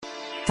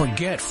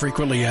Forget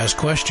frequently asked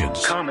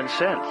questions. Common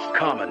sense,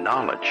 common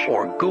knowledge,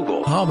 or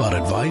Google. How about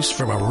advice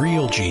from a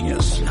real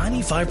genius?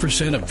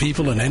 95% of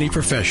people in any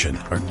profession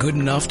are good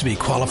enough to be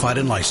qualified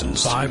and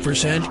licensed.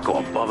 5% go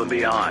above and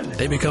beyond.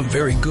 They become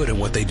very good at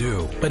what they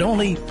do, but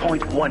only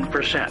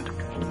 0.1%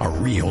 are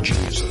real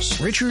geniuses.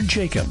 Richard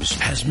Jacobs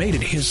has made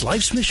it his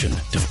life's mission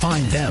to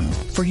find them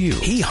for you.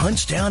 He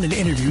hunts down and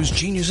interviews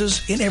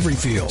geniuses in every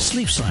field: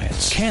 sleep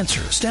science,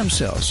 cancer, stem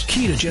cells,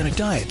 ketogenic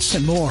diets,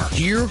 and more.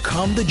 Here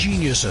come the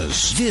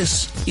geniuses.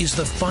 This is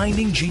the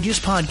Finding Genius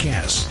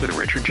Podcast with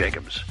Richard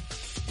Jacobs.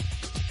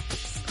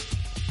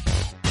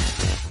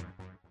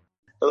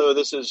 Hello,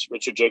 this is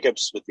Richard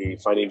Jacobs with the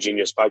Finding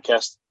Genius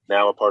Podcast,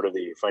 now a part of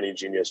the Finding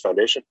Genius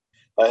Foundation.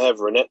 I have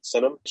Renette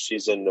Senum.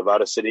 She's in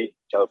Nevada City,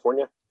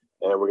 California.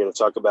 And we're going to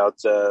talk about,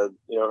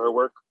 her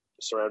work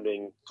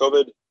surrounding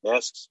COVID,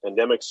 masks,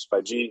 pandemics,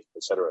 5G,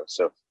 etc.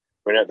 So,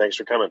 Renette, thanks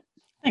for coming.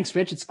 Thanks,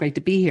 Rich. It's great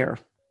to be here.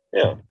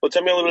 Yeah. Well,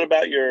 tell me a little bit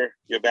about your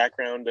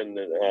background and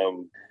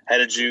how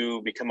did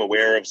you become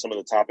aware of some of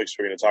the topics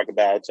we're going to talk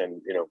about?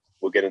 And,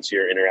 we'll get into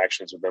your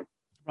interactions with them.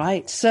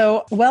 Right.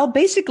 So,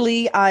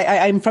 basically,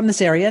 I'm from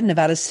this area,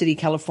 Nevada City,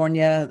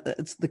 California.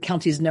 The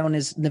county is known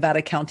as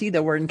Nevada County,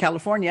 though we're in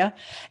California.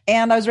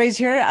 And I was raised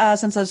here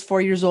since I was 4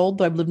 years old,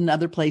 though I've lived in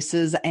other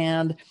places.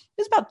 And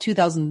it was about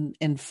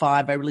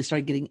 2005, I really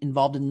started getting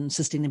involved in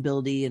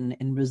sustainability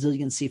and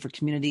resiliency for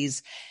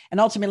communities. And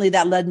ultimately,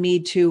 that led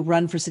me to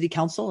run for city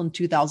council in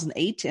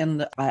 2008.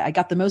 And I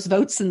got the most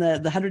votes in the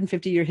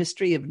 150-year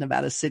history of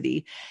Nevada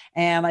City.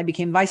 And I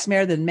became vice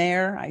mayor, then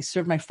mayor. I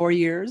served my 4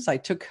 years. I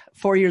took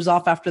 4 years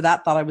off after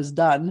that, thought I was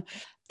done.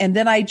 And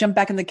then I jumped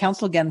back in the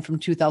council again from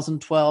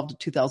 2012 to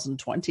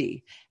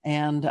 2020.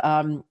 And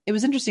it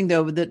was interesting,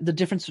 though, the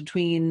difference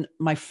between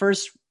my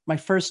first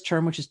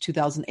term, which is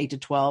 2008 to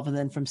 12, and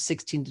then from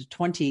 16 to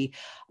 20,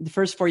 the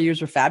first 4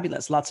 years were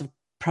fabulous. Lots of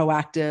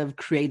proactive,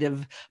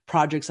 creative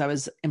projects I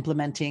was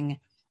implementing.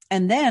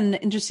 And then,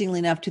 interestingly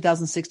enough,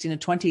 2016 to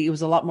 20, it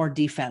was a lot more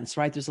defense,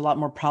 right? There's a lot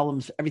more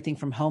problems, everything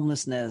from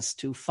homelessness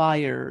to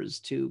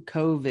fires to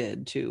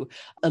COVID to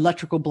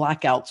electrical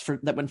blackouts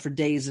that went for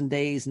days and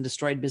days and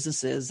destroyed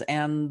businesses.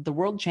 And the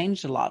world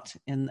changed a lot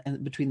in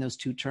between those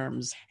two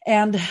terms.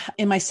 And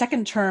in my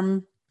second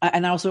term,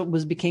 and I also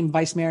became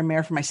vice mayor and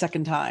mayor for my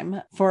second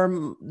time.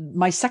 For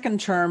my second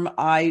term,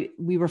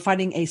 we were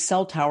fighting a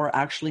cell tower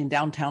actually in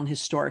downtown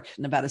historic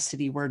Nevada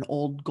City. We're an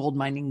old gold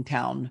mining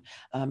town,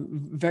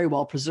 very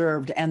well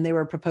preserved. And they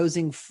were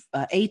proposing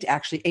eight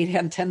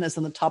antennas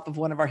on the top of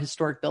one of our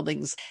historic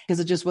buildings because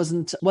it just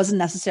wasn't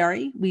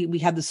necessary. We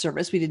had the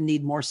service. We didn't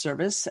need more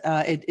service.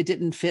 It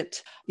didn't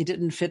fit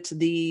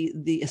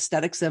the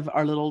aesthetics of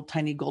our little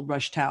tiny gold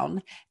rush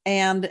town.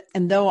 And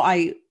though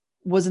I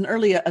was an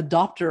early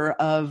adopter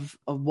of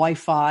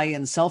Wi-Fi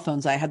and cell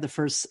phones. I had the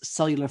first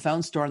cellular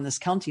phone store in this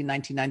county in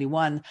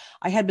 1991.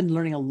 I had been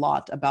learning a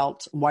lot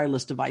about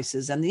wireless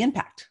devices and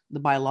the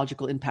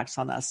biological impacts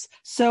on us.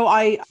 So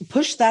I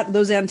pushed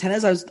those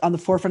antennas. I was on the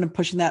forefront of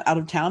pushing that out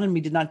of town, and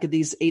we did not get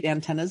these 8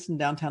 antennas in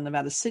downtown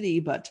Nevada City,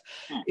 but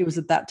it was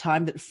at that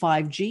time that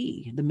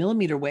 5G, the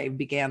millimeter wave,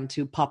 began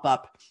to pop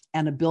up.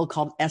 And a bill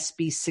called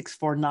SB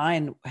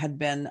 649 had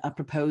been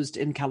proposed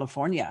in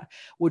California,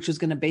 which was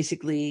going to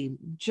basically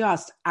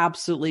just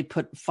absolutely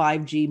put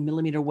 5G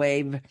millimeter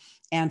wave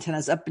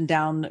antennas up and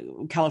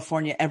down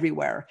California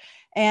everywhere.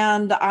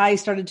 And I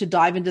started to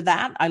dive into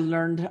that. I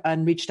learned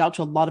and reached out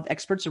to a lot of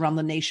experts around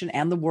the nation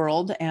and the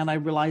world. And I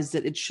realized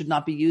that it should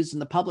not be used in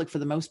the public for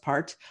the most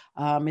part.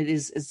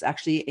 It's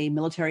actually a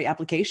military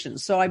application.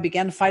 So I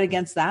began to fight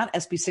against that,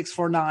 SB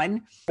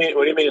 649.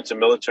 What do you mean it's a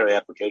military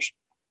application?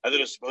 I thought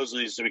it was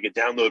supposedly so we could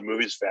download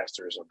movies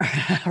faster or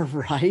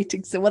something.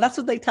 Right. So, well, that's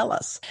what they tell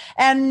us.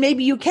 And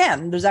maybe you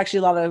can. There's actually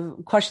a lot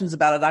of questions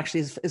about it,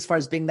 actually, as far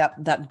as being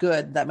that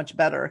good, that much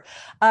better.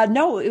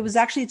 No,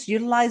 it's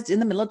utilized in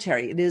the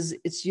military.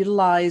 It's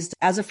utilized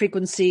as a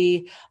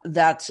frequency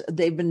that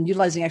they've been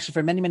utilizing actually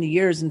for many, many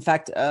years. In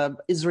fact,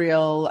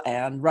 Israel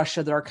and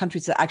Russia, there are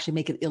countries that actually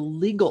make it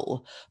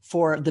illegal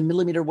for the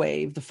millimeter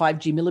wave, the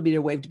 5G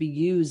millimeter wave, to be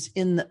used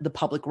in the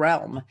public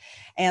realm.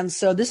 And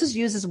so this is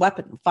used as a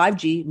weapon.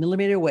 5G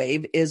millimeter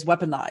wave is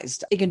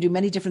weaponized. It can do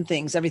many different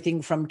things,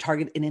 everything from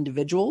target an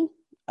individual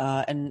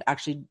and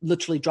actually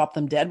literally drop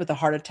them dead with a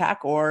heart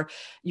attack, or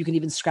you can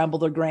even scramble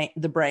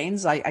the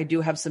brains. I do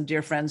have some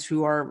dear friends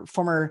who are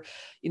former,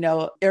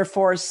 Air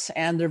Force,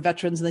 and they're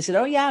veterans, and they said,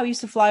 "Oh yeah, we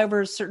used to fly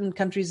over certain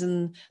countries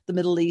in the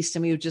Middle East,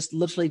 and we would just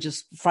literally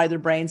just fry their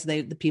brains.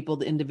 And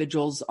the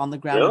individuals on the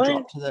ground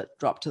really?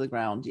 drop to the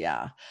ground."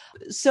 Yeah.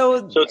 So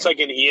it's like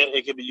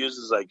it could be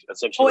used as like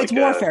essentially. Oh, it's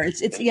warfare.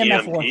 It's EMF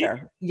EMP?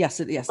 Warfare. Yes,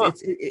 it is. Huh.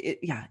 It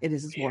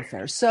is. It's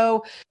warfare.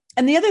 So.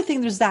 And the other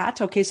thing, there's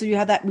that. Okay, so you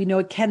have that. We know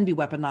it can be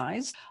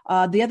weaponized.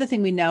 The other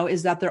thing we know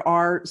is that there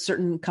are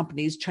certain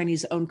companies,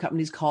 Chinese-owned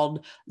companies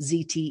called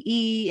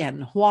ZTE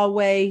and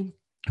Huawei,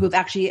 who have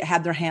actually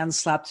had their hands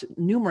slapped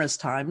numerous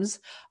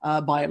times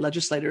by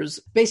legislators.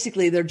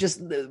 Basically,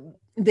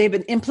 they've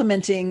been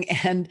implementing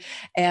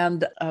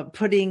and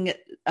putting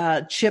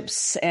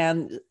chips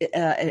and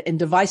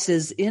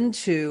devices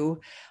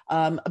into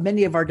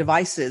many of our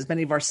devices,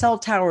 many of our cell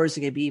towers,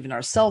 maybe even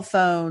our cell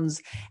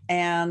phones.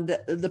 And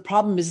the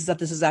problem is that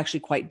this is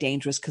actually quite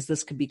dangerous because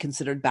this could be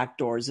considered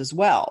backdoors as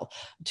well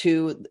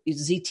to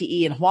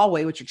ZTE and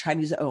Huawei, which are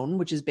Chinese owned,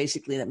 which is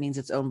basically, that means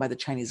it's owned by the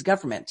Chinese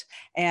government.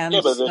 And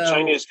yeah, but the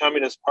Chinese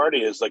Communist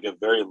Party is like a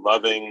very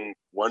loving,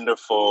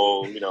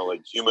 wonderful,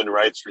 like human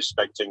rights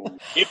respecting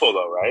people,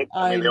 though, right?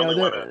 I mean, they only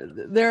want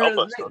to help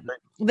us, don't they?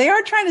 They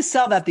are trying to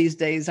sell that these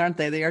days, aren't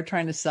they? They are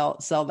trying to sell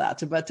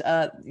that. But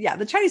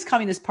the Chinese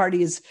Communist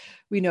Party is,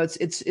 we know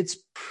it's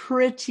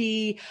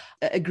pretty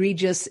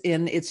egregious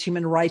in its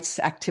human rights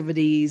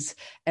activities,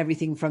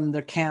 everything from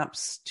their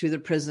camps to their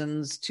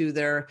prisons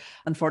to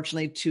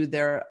unfortunately, to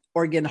their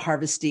organ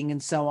harvesting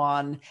and so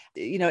on.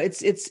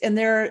 And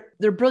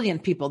they're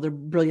brilliant people. They're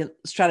brilliant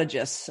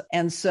strategists.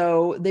 And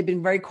so they've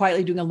been very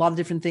quietly doing a lot of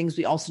different things.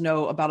 We also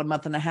know about a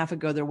month and a half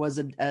ago, there was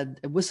a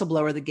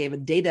whistleblower that gave a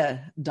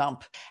data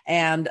dump.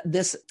 And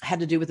this had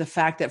to do with the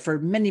fact that for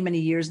many, many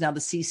years now, the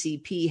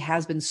CCP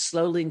has been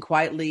slowly and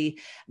quietly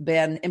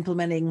been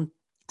implementing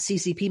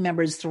CCP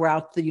members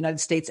throughout the United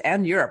States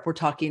and Europe. We're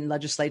talking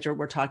legislature,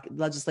 we're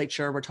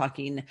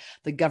talking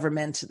the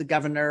government, the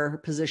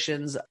governor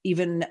positions,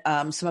 even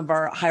some of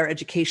our higher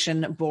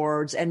education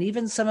boards, and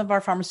even some of our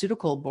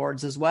pharmaceutical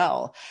boards as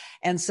well.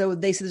 And so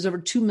they say there's over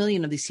 2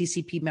 million of these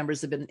CCP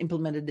members that have been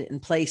implemented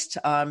and placed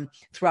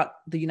throughout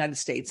the United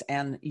States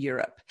and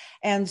Europe.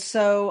 And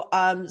so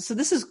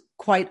this is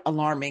quite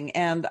alarming.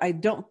 And I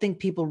don't think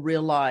people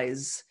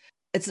realize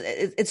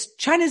it's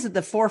China's at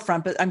the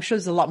forefront, but I'm sure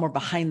there's a lot more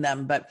behind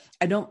them. But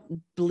I don't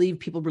believe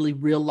people really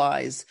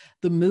realize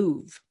the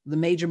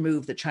major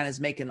move that China's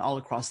making all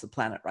across the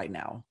planet right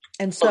now.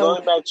 And so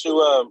going back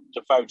to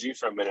 5G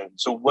for a minute.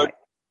 So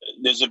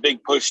there's a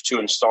big push to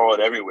install it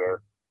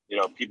everywhere.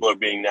 People are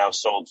being now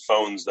sold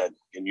phones that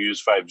can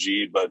use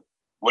 5G, but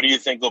what do you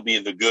think will be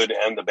the good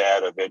and the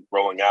bad of it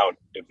rolling out?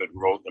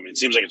 It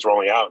seems like it's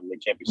rolling out and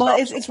it can't be stopped.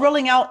 Well, it's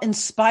rolling out in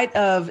spite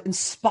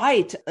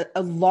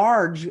a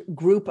large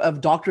group of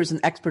doctors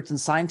and experts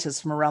and scientists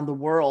from around the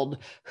world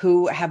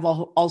who have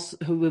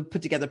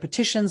put together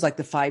petitions like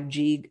the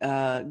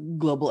 5G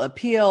Global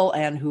Appeal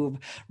and who've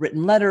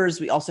written letters.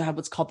 We also have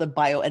what's called the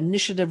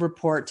Bioinitiative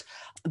Report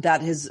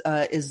that is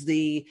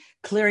the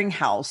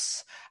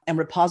clearinghouse and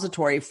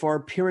repository for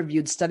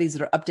peer-reviewed studies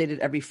that are updated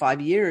every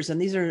 5 years.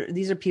 And these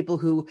are people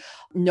who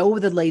know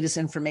the latest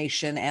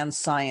information and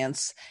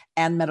science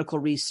and medical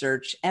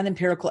research and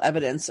empirical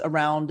evidence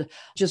around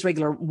just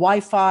regular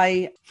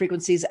Wi-Fi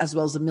frequencies as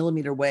well as the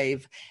millimeter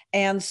wave.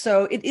 And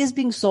so it is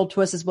being sold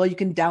to us as well. You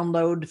can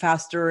download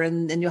faster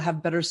and you'll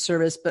have better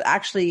service. But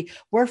actually,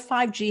 where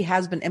 5G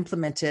has been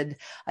implemented,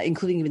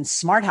 including even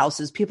smart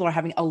houses, people are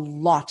having a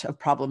lot of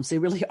problems. They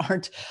really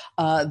aren't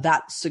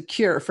that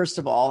secure, first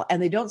of all,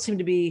 and they don't seem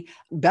to be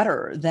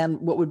better than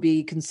what would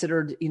be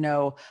considered,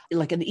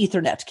 like an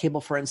Ethernet cable,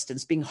 for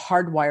instance, being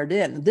hardwired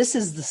in. This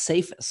is the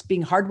safest.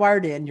 Being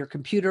hardwired in your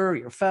computer or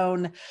your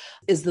phone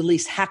is the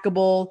least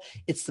hackable.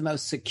 It's the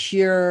most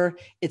secure.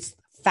 It's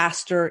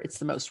faster. It's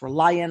the most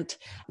reliant.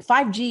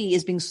 5G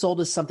is being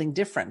sold as something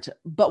different,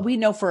 but we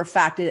know for a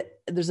fact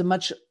there's a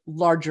much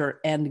larger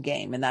end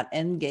game, and that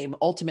end game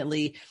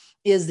ultimately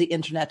is the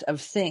Internet of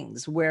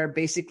Things, where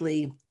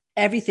basically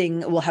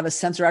everything will have a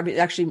sensor.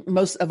 Actually,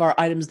 most of our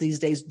items these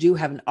days do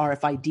have an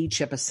RFID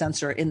chip, a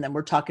sensor in them.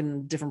 We're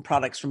talking different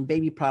products, from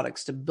baby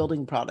products to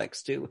building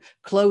products to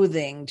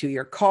clothing to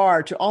your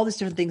car to all these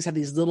different things have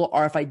these little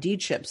RFID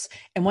chips.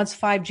 And once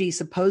 5G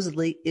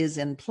supposedly is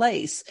in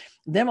place,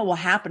 then what will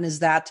happen is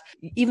that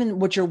even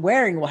what you're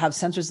wearing will have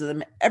sensors in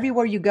them.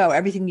 Everywhere you go,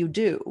 everything you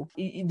do,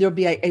 there'll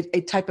be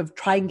a type of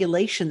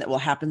triangulation that will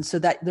happen so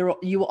that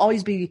you will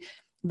always be,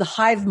 the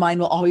hive mind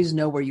will always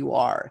know where you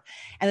are.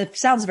 And it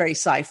sounds very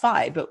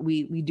sci-fi, but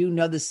we do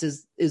know this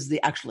is the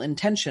actual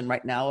intention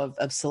right now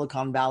of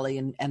Silicon Valley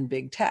and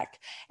big tech.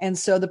 And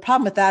so the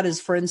problem with that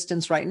is, for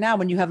instance, right now,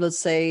 when you have, let's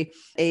say,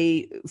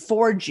 a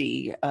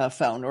 4G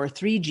phone or a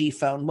 3G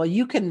phone, well,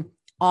 you can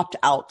opt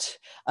out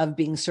of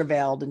being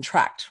surveilled and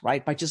tracked,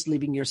 right, by just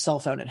leaving your cell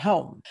phone at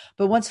home.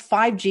 But once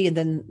 5G and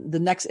then the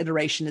next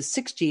iteration is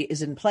 6G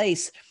is in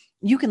place,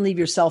 you can leave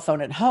your cell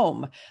phone at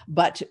home,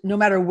 but no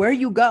matter where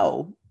you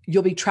go,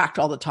 you'll be tracked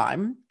all the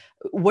time,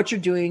 what you're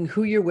doing,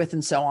 who you're with,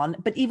 and so on.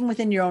 But even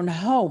within your own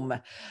home,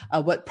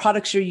 what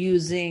products you're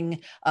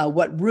using,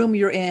 what room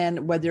you're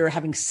in, whether you're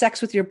having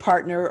sex with your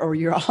partner or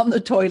you're on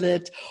the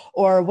toilet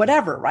or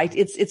whatever, right?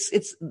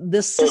 It's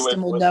this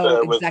system will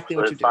know exactly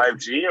what you're doing.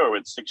 5G or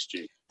with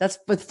 6G? That's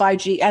with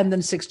 5G, and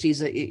then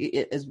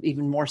 6G is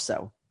even more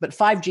so. But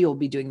 5G will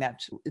be doing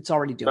that. It's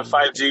already doing. But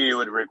 5G, you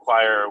would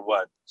require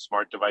what?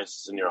 Smart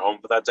devices in your home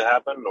for that to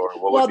happen, or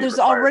what? Well,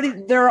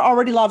 there are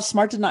already a lot of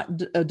smart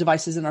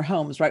devices in our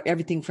homes, right?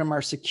 Everything from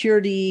our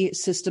security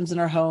systems in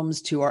our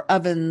homes to our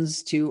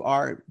ovens, to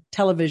our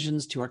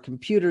televisions, to our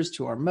computers,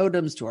 to our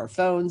modems, to our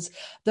phones.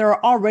 There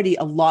are already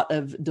a lot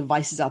of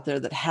devices out there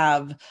that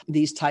have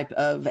these type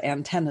of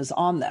antennas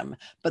on them.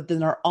 But then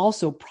there are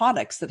also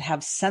products that have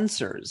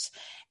sensors.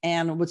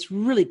 And what's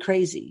really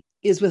crazy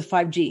is with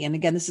 5G, and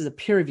again, this is a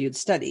peer-reviewed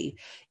study,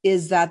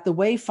 is that the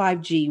way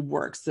 5G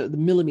works, the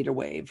millimeter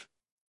wave.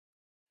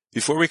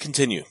 Before we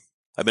continue,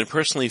 I've been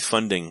personally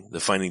funding the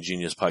Finding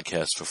Genius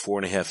podcast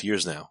for 4.5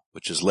 years now,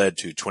 which has led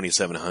to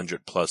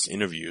 2,700 plus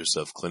interviews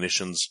of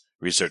clinicians,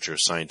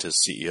 researchers,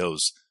 scientists,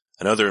 CEOs,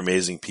 and other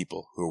amazing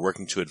people who are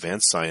working to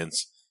advance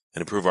science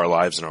and improve our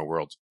lives and our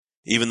world.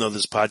 Even though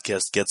this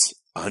podcast gets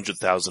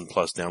 100,000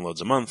 plus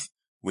downloads a month,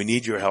 we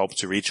need your help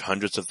to reach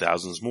hundreds of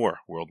thousands more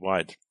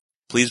worldwide.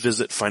 Please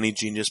visit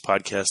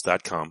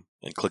findinggeniuspodcast.com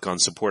and click on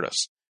Support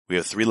Us. We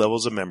have 3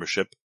 levels of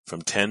membership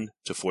from $10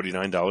 to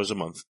 $49 a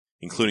month,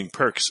 including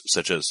perks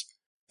such as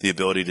the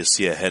ability to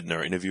see ahead in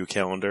our interview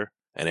calendar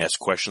and ask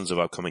questions of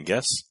upcoming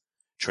guests,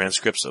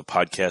 transcripts of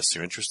podcasts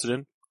you're interested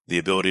in, the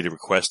ability to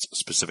request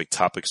specific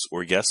topics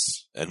or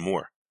guests, and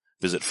more.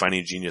 Visit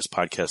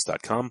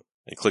findinggeniuspodcast.com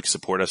and click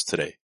Support Us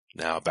today.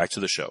 Now back to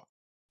the show.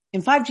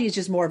 And 5G is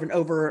just more of an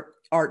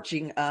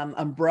overarching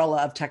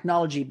umbrella of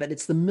technology, but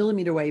it's the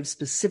millimeter wave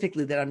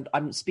specifically that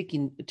I'm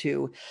speaking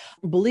to.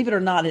 Believe it or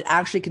not, it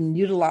actually can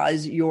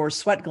utilize your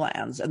sweat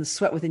glands and the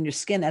sweat within your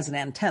skin as an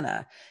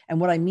antenna.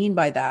 And what I mean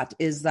by that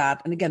is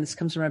that, and again, this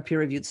comes from a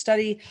peer-reviewed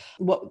study.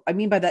 What I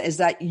mean by that is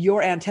that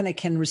your antenna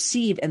can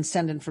receive and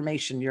send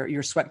information.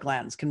 Your sweat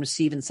glands can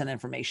receive and send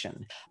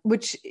information,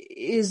 which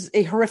is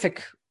a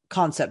horrific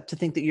concept to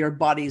think that your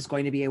body is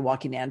going to be a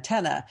walking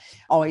antenna,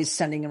 always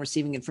sending and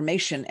receiving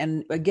information.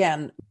 And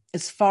again,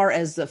 as far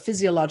as the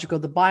physiological,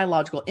 the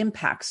biological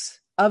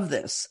impacts of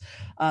this,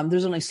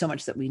 there's only so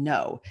much that we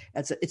know.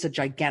 It's a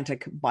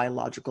gigantic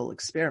biological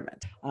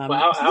experiment.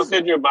 Well, how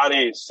could your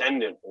body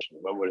send information?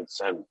 What would it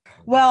send?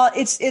 Well,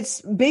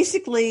 it's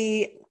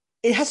basically,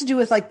 it has to do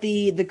with like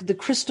the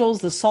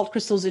crystals, the salt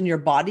crystals in your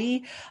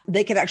body.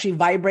 They can actually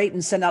vibrate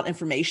and send out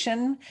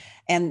information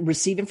and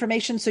receive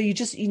information. So you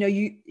just,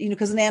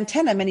 because an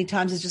antenna many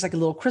times is just like a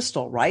little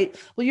crystal, right?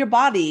 Well, your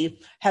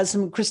body has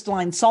some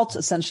crystalline salts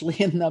essentially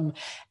in them,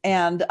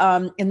 and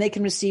they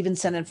can receive and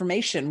send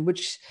information,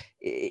 which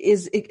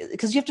is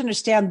because you have to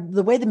understand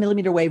the way the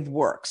millimeter wave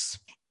works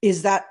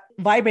is that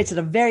vibrates at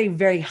a very,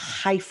 very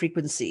high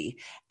frequency.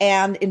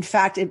 And in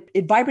fact,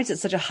 it vibrates at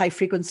such a high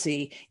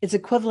frequency, it's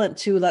equivalent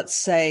to, let's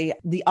say,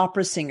 the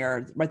opera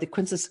singer, right? The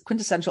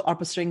quintessential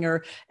opera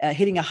singer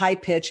hitting a high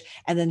pitch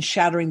and then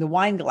shattering the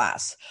wine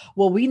glass.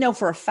 Well, we know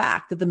for a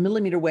fact that the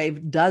millimeter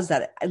wave does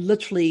that. It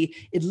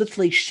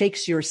literally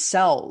shakes your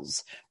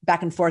cells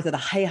back and forth at a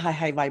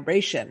high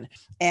vibration.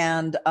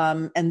 And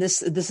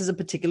this is a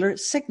particular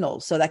signal.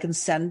 So that can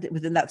send,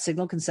 within that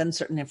signal can send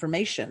certain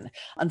information.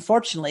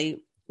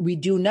 Unfortunately, we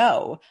do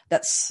know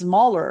that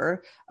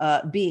smaller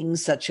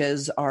beings such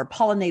as our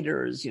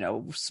pollinators,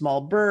 small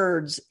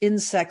birds,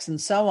 insects,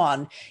 and so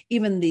on,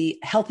 even the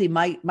healthy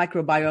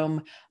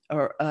microbiome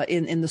or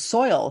in the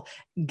soil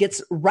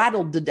gets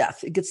rattled to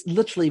death. It gets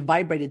literally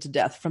vibrated to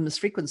death from this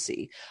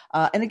frequency.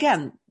 And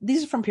again,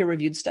 these are from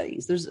peer-reviewed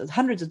studies. There's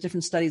hundreds of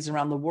different studies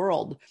around the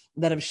world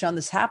that have shown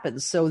this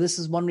happens. So this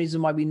is one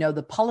reason why we know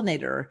the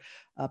pollinator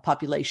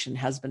population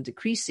has been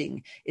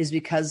decreasing, is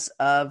because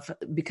of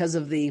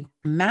the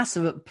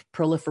massive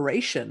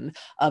proliferation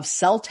of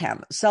cell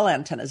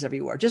antennas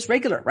everywhere, just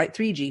regular, right?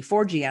 3G,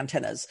 4G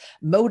antennas,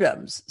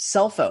 modems,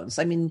 cell phones.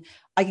 I mean,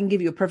 I can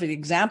give you a perfect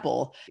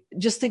example.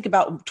 Just think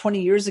about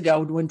 20 years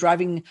ago when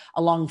driving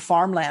along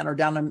farmland or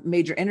down a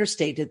major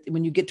interstate.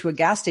 When you get to a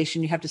gas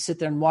station, you have to sit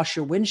there and wash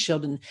your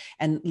windshield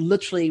and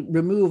literally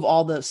remove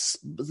all the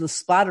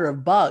splatter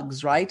of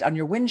bugs, right, on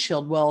your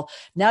windshield. Well,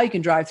 now you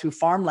can drive through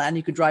farmland.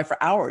 You can drive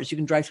for hours. You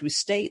can drive through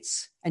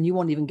states, and you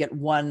won't even get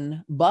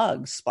one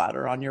bug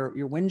splatter on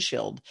your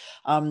windshield.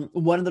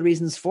 One of the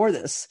reasons for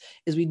this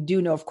is we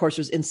do know, of course,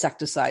 there's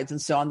insecticides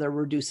and so on. They're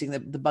reducing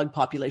the bug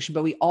population,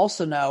 but we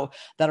also know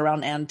that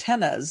around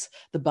antennas,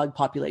 the bug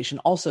population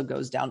also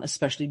goes down,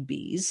 especially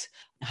bees,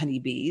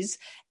 honeybees.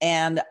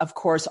 And of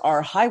course,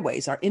 our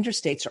highways, our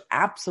interstates are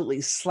absolutely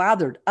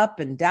slathered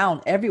up and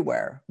down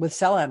everywhere with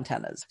cell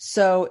antennas.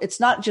 So it's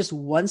not just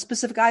one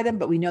specific item,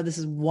 but we know this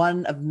is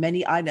one of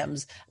many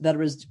items that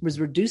was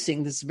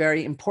reducing this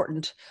very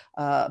important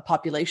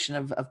population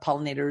of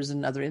pollinators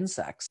and other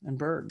insects and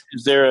birds.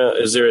 Is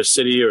there a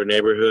city or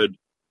neighborhood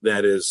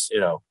that is,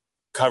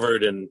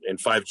 covered in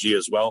 5G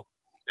as well?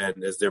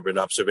 And has there been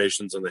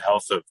observations on the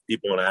health of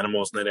people and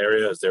animals in that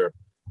area? Is there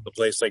a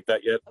place like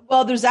that yet?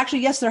 Well, there's actually,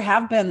 yes, there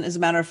have been, as a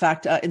matter of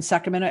fact, in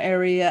Sacramento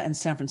area and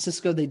San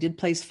Francisco, they did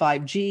place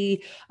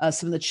 5G.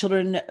 Some of the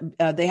children,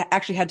 they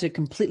actually had to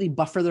completely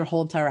buffer their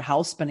whole entire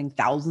house, spending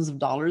thousands of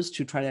dollars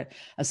to try to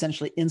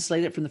essentially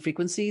insulate it from the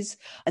frequencies.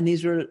 And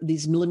these were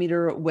these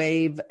millimeter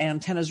wave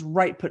antennas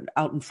right put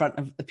out in front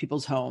of the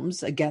people's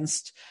homes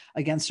against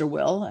their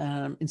will,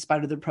 in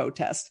spite of their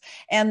protest.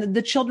 And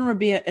the children were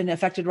being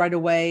affected right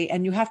away.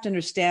 And you have to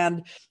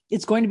understand,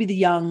 it's going to be the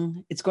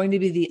young, it's going to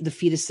be the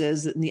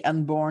fetuses and the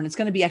unborn. It's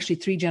going to be actually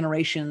 3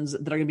 generations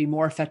that are going to be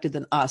more affected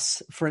than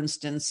us. For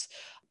instance,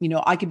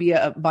 I could be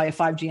by a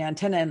 5G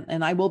antenna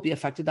and I will be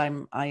affected.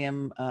 I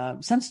am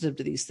sensitive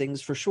to these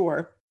things for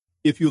sure.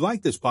 If you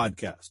like this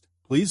podcast,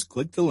 please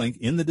click the link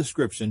in the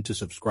description to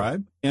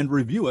subscribe and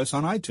review us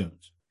on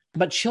iTunes.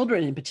 But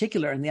children in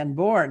particular, and the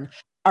unborn,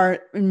 are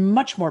in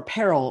much more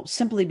peril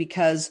simply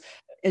because,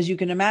 as you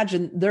can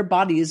imagine, their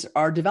bodies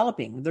are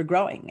developing, they're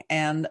growing,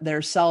 and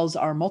their cells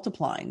are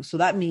multiplying. So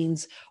that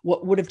means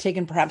what would have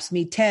taken perhaps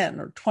me 10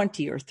 or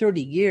 20 or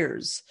 30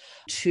 years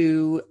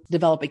to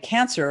develop a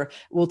cancer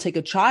will take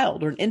a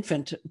child or an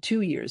infant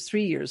 2 years,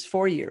 3 years,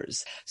 4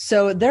 years.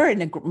 So they're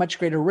in a much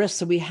greater risk.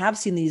 So we have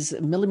seen these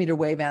millimeter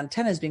wave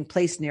antennas being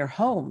placed near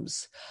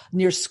homes,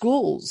 near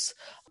schools.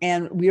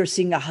 And we are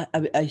seeing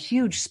a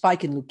huge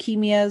spike in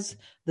leukemias,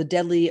 the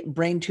deadly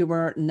brain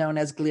tumor known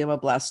as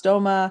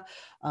glioblastoma.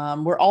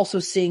 We're also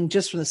seeing,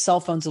 just from the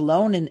cell phones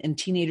alone in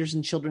teenagers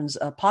and children's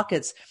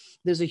pockets,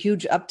 there's a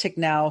huge uptick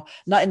now,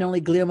 not in only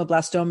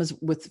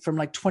gliomoblastomas from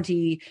like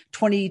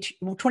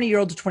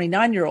 20-year-olds to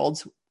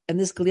 29-year-olds. And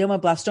this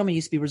glioblastoma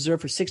used to be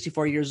reserved for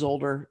 64 years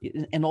older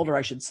and older,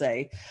 I should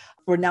say.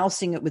 We're now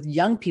seeing it with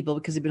young people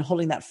because they've been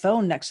holding that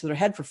phone next to their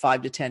head for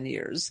 5 to 10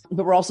 years.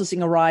 But we're also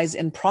seeing a rise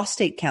in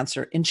prostate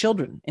cancer in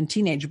children, in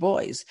teenage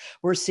boys.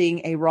 We're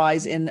seeing a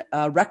rise in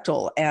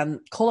rectal and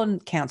colon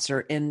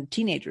cancer in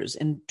teenagers,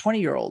 in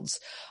 20-year-olds,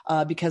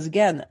 because,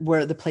 again,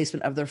 we're the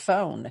placement of their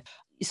phone.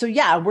 So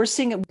yeah, we're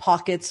seeing it in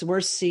pockets, we're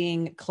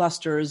seeing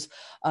clusters,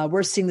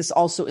 we're seeing this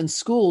also in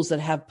schools that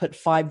have put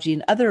 5G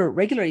and other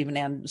regular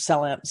even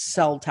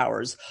cell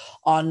towers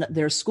on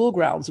their school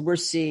grounds. We're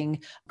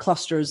seeing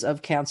clusters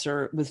of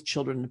cancer with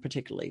children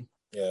particularly.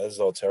 Yeah, this is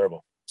all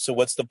terrible. So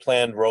what's the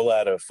planned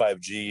rollout of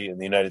 5G in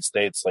the United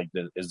States? Like,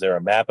 is there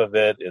a map of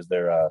it? Is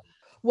there a...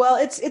 Well,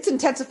 it's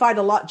intensified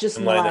a lot just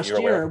in the last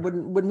year.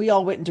 When we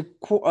all went into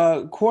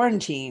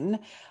quarantine,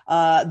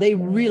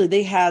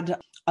 they had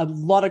a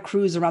lot of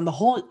crews around the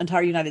whole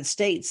entire United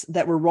States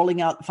that were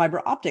rolling out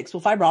fiber optics.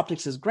 Well, fiber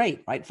optics is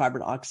great, right?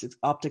 Fiber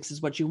optics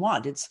is what you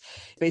want. It's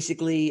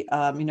basically,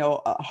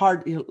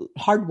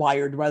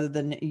 hardwired rather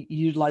than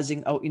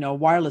utilizing, a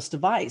wireless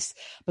device.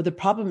 But the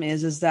problem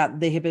is that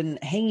they have been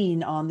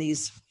hanging on the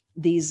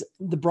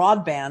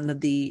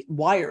broadband, the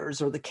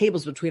wires or the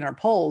cables between our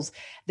poles.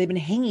 They've been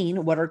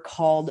hanging what are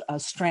called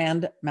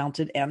strand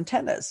mounted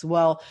antennas.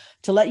 Well,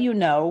 to let you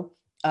know,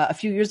 a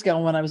few years ago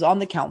when I was on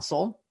the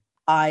council,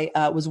 I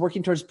was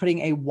working towards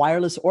putting a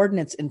wireless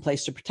ordinance in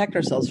place to protect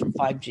ourselves from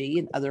 5G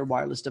and other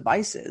wireless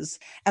devices.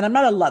 And I'm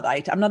not a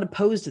Luddite. I'm not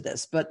opposed to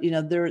this, but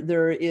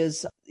there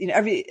is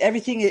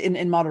everything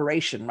in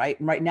moderation, right?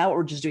 And right now, what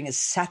we're just doing is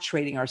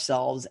saturating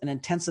ourselves and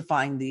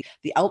intensifying the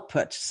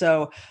output.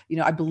 So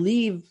I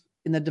believe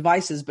in the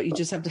devices, but you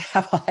just have to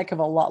have a heck of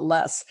a lot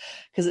less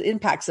because it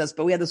impacts us.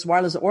 But we have this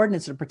wireless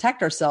ordinance to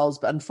protect ourselves.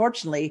 But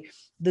unfortunately,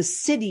 the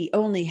city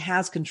only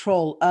has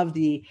control of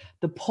the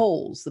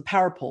poles, the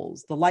power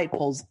poles, the light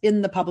poles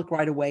in the public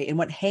right of way and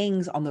what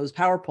hangs on those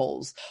power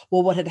poles.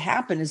 Well, what had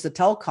happened is the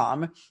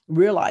telecom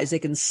realized they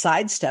can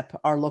sidestep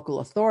our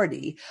local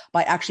authority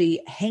by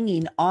actually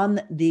hanging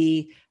on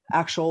the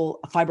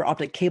actual fiber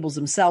optic cables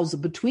themselves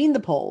between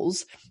the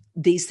poles,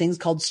 these things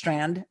called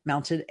strand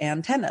mounted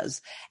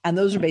antennas. And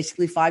those are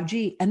basically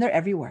 5G, and they're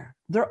everywhere.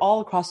 They're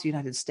all across the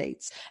United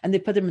States, and they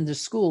put them in the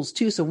schools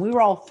too. So when we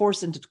were all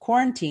forced into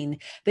quarantine,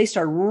 they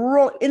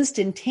started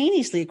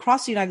instantaneously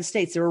across the United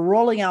States. They were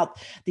rolling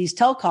out these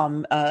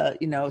telecom,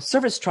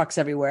 service trucks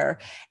everywhere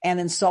and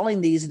installing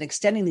these and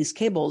extending these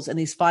cables and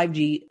these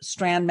 5G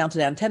strand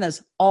mounted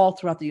antennas all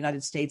throughout the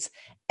United States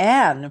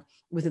and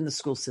within the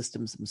school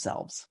systems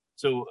themselves.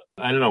 So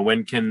I don't know,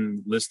 when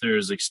can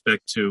listeners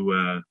expect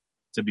to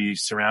be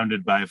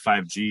surrounded by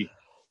 5G?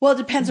 Well, it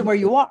depends on where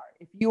you are.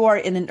 If you are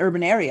in an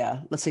urban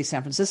area, let's say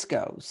San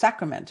Francisco,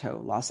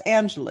 Sacramento, Los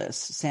Angeles,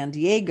 San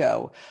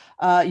Diego,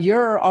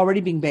 you're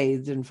already being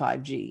bathed in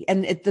 5G.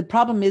 And the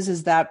problem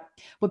is that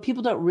what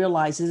people don't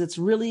realize is it's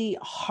really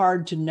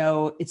hard to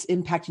know it's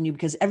impacting you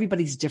because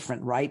everybody's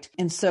different, right?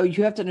 And so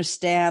you have to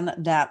understand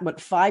that what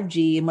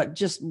 5G and what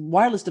just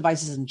wireless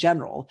devices in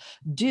general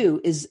do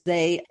is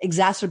they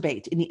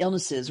exacerbate any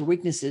illnesses or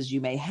weaknesses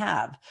you may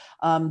have.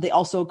 They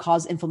also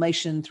cause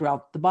inflammation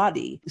throughout the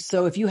body.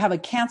 So if you have a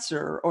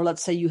cancer, or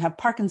let's say you have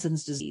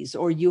Parkinson's disease,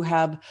 or you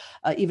have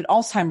even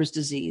Alzheimer's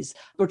disease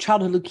or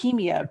childhood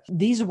leukemia,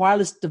 these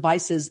wireless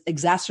devices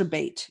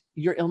exacerbate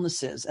your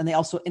illnesses, and they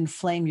also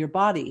inflame your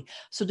body.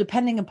 So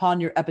depending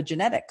upon your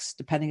epigenetics,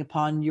 depending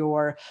upon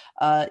your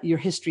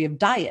history of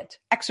diet,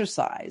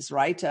 exercise,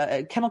 right,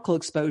 chemical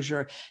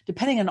exposure,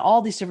 depending on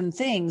all these different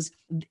things,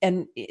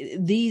 and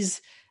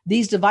these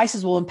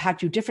devices will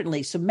impact you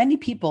differently. So many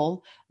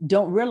people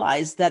don't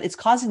realize that it's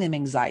causing them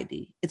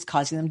anxiety. It's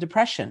causing them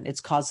depression.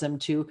 It's caused them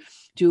to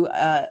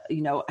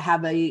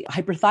have a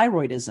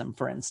hyperthyroidism,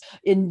 for instance.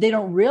 And they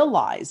don't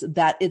realize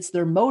that it's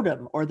their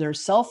modem or their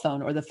cell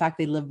phone or the fact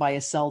they live by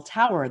a cell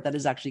tower that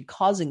is actually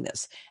causing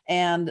this.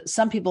 And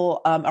some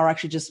people are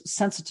actually just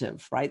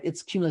sensitive, right?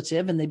 It's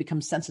cumulative and they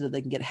become sensitive.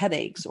 They can get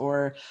headaches,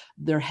 or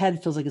their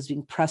head feels like it's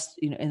being pressed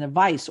in a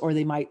vice, or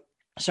they might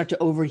start to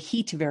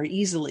overheat very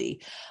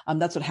easily.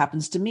 That's what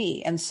happens to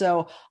me. And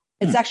so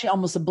it's actually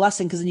almost a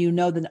blessing, because then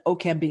that,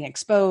 okay, I'm being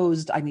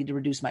exposed. I need to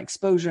reduce my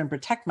exposure and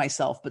protect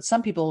myself. But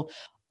some people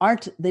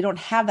they don't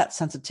have that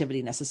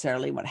sensitivity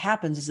necessarily. What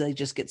happens is they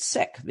just get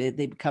sick. They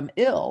become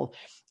ill.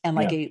 And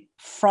like a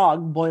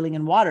frog boiling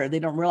in water, they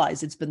don't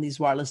realize it's been these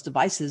wireless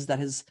devices that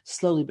has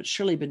slowly but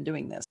surely been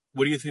doing this.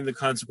 What do you think the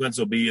consequence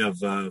will be of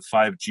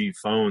 5G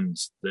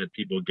phones that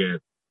people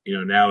get?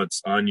 Now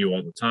it's on you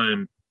all the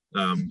time.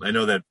 I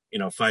know that,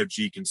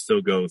 5G can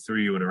still go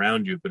through you and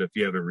around you, but if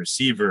you have a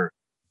receiver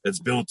that's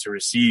built to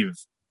receive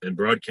and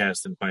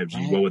broadcast in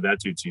 5G, what would that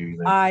do to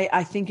you?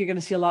 I think you're going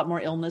to see a lot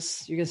more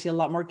illness. You're going to see a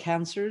lot more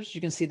cancers.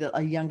 You're going to see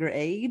a younger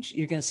age.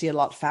 You're going to see a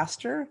lot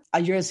faster.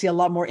 You're going to see a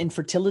lot more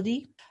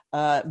infertility.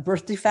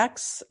 Birth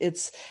defects.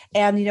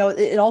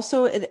 It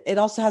also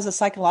has a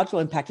psychological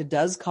impact. It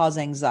does cause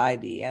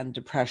anxiety and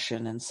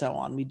depression and so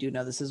on. We do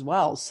know this as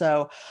well.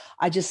 So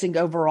I just think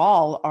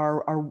overall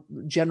our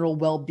general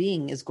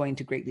well-being is going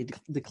to greatly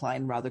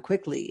decline rather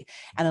quickly.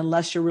 And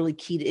unless you're really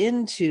keyed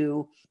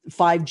into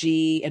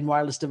 5G and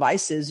wireless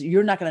devices,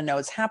 you're not going to know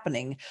it's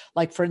happening.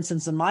 Like, for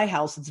instance, in my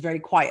house, it's very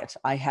quiet.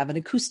 I have an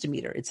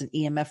acoustimeter. It's an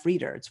EMF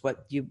reader. It's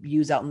what you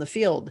use out in the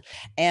field.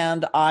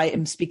 And I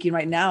am speaking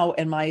right now,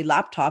 and my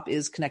laptop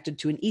is connected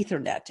to an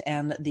Ethernet,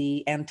 and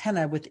the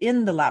antenna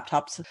within the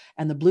laptops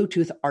and the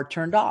Bluetooth are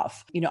turned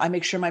off. I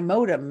make sure my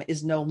modem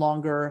is no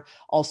longer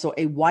also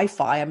a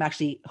Wi-Fi. I'm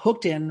actually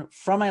hooked in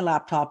from my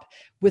laptop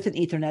with an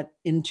Ethernet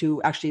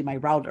into actually my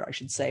router,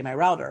 my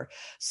router.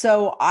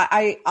 So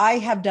I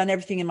have done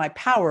everything in my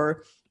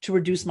power to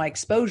reduce my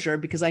exposure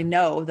because I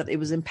know that it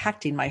was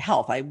impacting my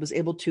health. I was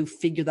able to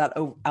figure that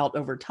out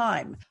over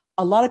time.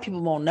 A lot of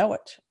people won't know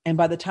it. And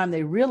by the time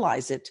they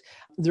realize it,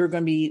 they're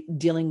going to be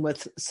dealing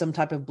with some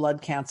type of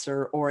blood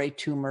cancer or a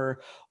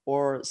tumor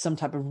or some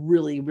type of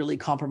really, really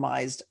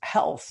compromised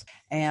health.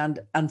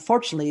 And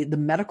unfortunately, the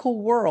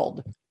medical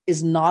world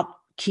is not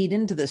keyed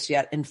into this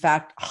yet. In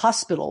fact,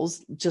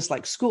 hospitals, just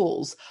like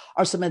schools,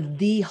 are some of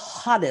the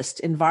hottest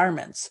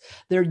environments.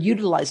 They're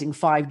utilizing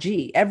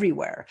 5G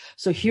everywhere.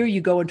 So here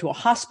you go into a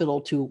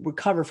hospital to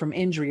recover from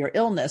injury or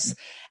illness.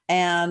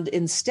 And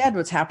instead,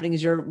 what's happening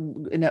is you're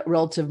in a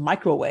relative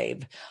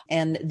microwave.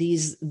 And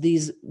these,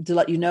 to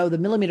let you know, the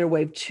millimeter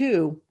wave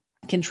 2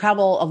 can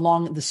travel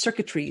along the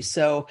circuitry.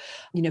 So,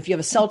 if you have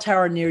a cell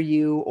tower near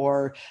you,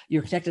 or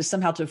you're connected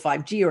somehow to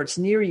 5G, or it's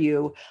near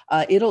you,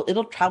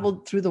 it'll travel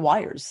through the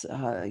wires,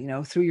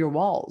 through your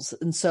walls.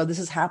 And so this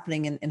is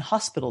happening in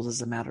hospitals,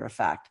 as a matter of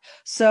fact.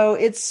 So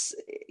it's,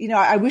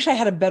 I wish I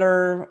had a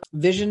better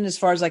vision as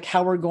far as like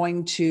how we're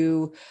going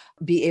to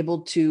be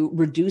able to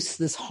reduce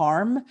this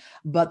harm.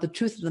 But the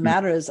truth of the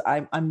matter is,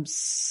 I'm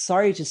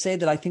sorry to say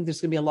that I think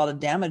there's going to be a lot of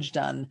damage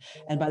done.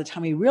 And by the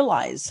time we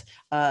realize,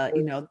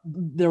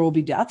 there will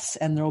be deaths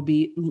and there will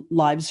be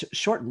lives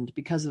shortened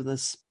because of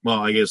this. Well,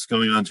 I guess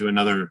going on to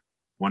another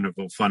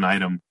wonderful, fun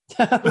item.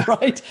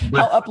 Right.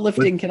 How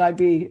uplifting can I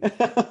be? No,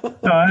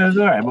 that's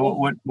all right.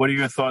 But what are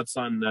your thoughts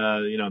on,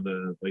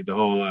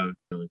 the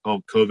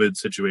whole COVID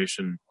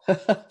situation?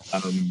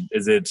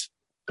 Is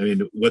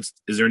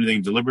there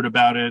anything deliberate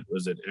about it?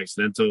 Was it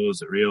accidental?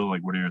 Is it real?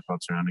 Like, what are your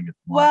thoughts surrounding it?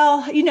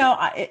 Well,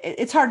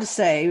 it's hard to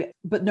say,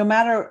 but no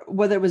matter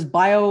whether it was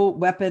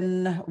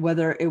bioweapon,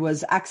 whether it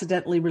was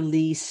accidentally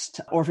released,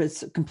 or if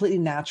it's completely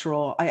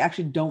natural, I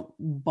actually don't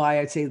buy,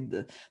 I'd say,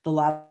 the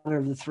latter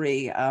of the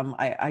three.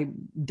 I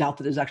doubt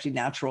that it was actually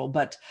natural,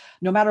 but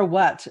no matter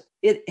what,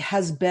 it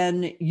has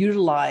been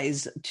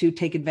utilized to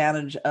take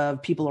advantage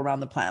of people around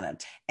the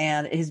planet.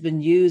 And it has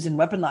been used and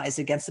weaponized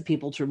against the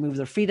people to remove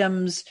their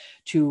freedoms,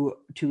 to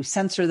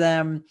censor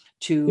them,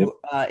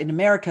 in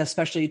America,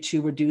 especially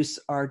to reduce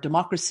our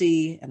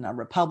democracy and our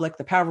republic,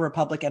 the power of a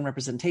republic and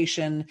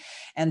representation,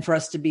 and for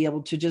us to be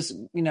able to just,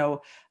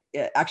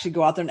 actually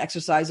go out there and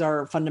exercise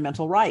our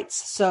fundamental rights.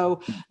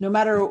 So no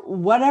matter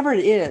whatever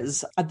it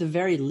is, at the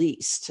very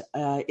least,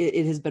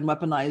 it has been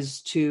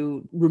weaponized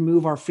to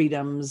remove our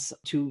freedoms,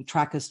 to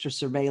track us, to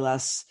surveil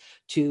us,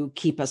 to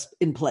keep us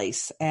in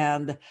place.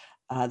 And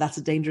that's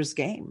a dangerous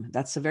game.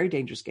 That's a very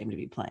dangerous game to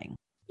be playing.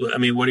 I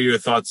mean, what are your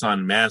thoughts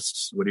on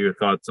masks? What are your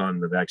thoughts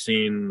on the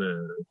vaccine,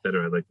 et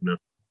cetera? I'd like to know.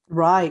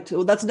 Right.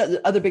 Well, that's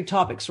other big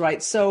topics,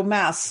 right? So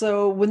masks.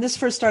 So when this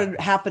first started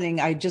happening,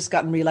 I just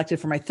gotten reelected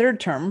for my third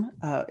term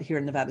here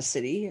in Nevada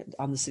City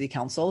on the city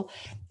council.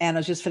 And I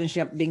was just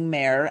finishing up being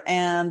mayor.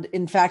 And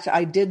in fact,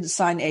 I did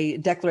sign a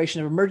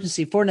declaration of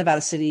emergency for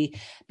Nevada City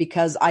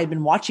because I'd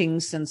been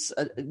watching since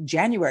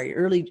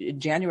early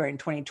January in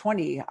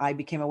 2020. I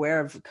became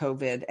aware of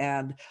COVID.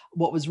 And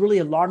what was really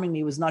alarming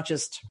me was not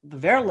just the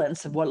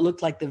virulence of what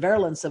looked like the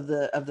virulence of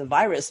the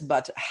virus,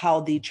 but how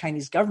the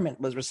Chinese government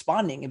was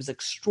responding. It was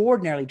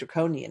extraordinarily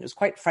draconian. It was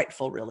quite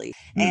frightful, really.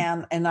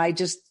 And I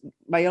just,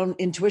 my own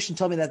intuition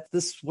told me that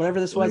whatever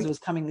this was, it was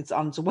coming, it's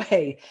on its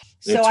way.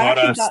 They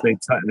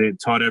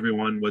taught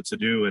everyone what to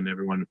do, and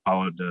everyone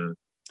followed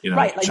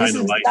Right, like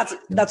China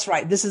that's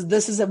right. This is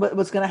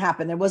what's going to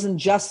happen. It wasn't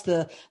just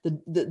the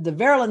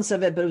virulence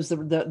of it, but it was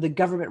the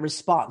government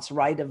response,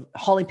 right, of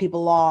hauling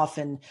people off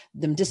and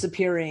them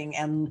disappearing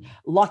and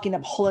locking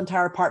up whole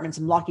entire apartments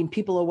and locking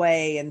people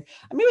away. And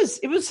I mean,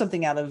 it was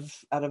something out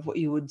of what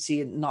you would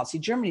see in Nazi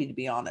Germany, to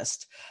be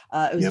honest.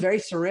 It was very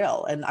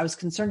surreal, and I was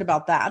concerned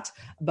about that.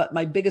 But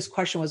my biggest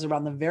question was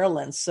around the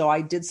virulence. So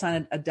I did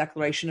sign a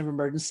declaration of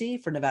emergency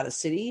for Nevada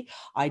City.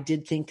 I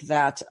did think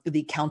that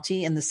the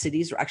county and the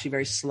cities were actually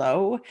very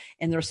slow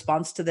in the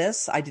response to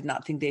this. I did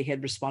not think they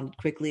had responded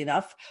quickly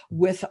enough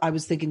I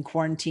was thinking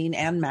quarantine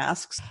and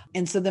masks.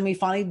 And so then we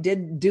finally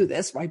did do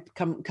this, right?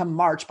 Come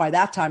March. By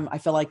that time, I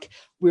felt like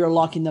we were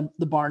locking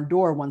the barn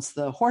door once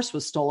the horse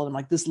was stolen. I'm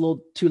like, this is a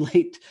little too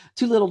late,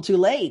 too little too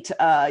late.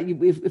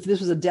 If this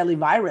was a deadly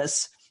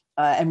virus,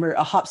 and we're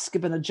a hop,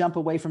 skip, and a jump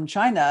away from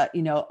China,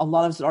 a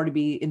lot of us would already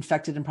be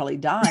infected and probably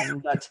dying.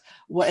 But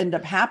what ended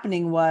up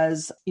happening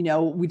was,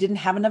 we didn't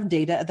have enough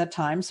data at that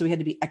time. So we had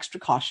to be extra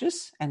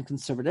cautious and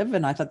conservative.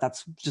 And I thought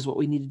that's just what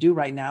we need to do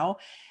right now.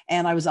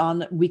 And I was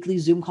on weekly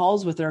Zoom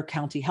calls with our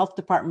county health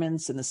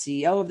departments and the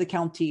CEO of the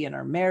county and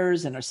our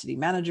mayors and our city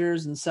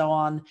managers and so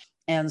on,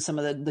 and some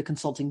of the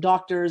consulting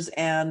doctors.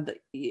 And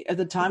at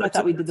the time, I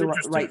thought we did the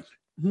right.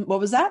 What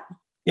was that?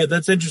 Yeah,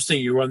 that's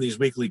interesting. You were on these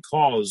weekly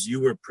calls.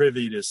 You were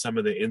privy to some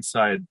of the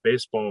inside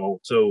baseball.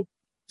 So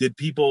did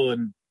people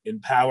in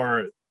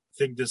power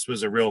think this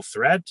was a real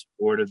threat,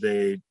 or did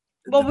they?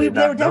 Well, they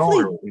were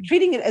definitely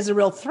treating it as a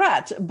real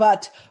threat,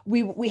 but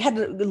we had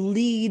to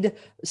lead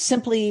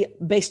simply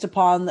based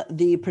upon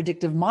the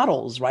predictive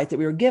models, right, that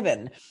we were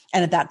given.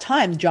 And at that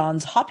time,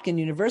 Johns Hopkins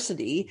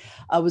University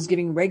was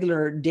giving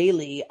regular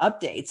daily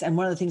updates. And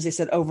one of the things they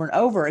said over and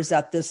over is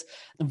that this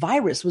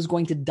virus was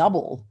going to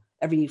double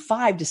every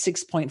 5 to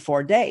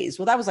 6.4 days.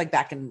 Well, that was like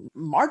back in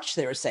March,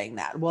 they were saying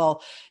that.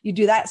 Well, you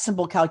do that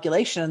simple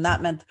calculation, and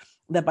that meant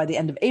that by the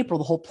end of April,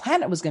 the whole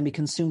planet was going to be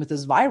consumed with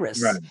this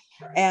virus. Right.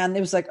 And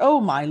it was like,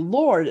 oh my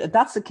Lord, if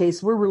that's the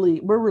case, we're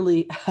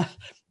really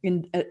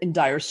in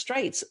dire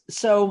straits.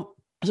 So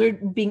we're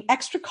being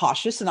extra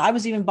cautious, and I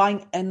was even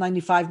buying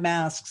N95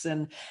 masks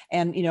and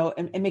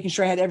making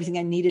sure I had everything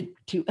I needed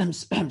to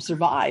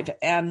survive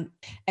and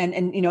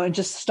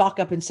just stock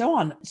up and so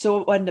on.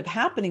 So what ended up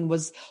happening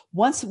was,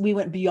 once we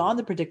went beyond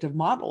the predictive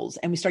models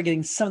and we started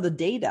getting some of the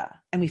data,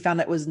 and we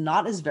found that it was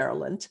not as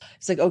virulent,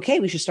 it's like,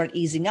 okay, we should start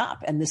easing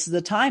up. And this is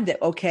the time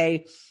that,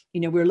 okay,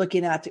 we're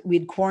looking at,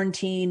 we'd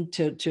quarantined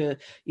to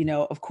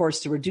of course,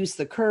 to reduce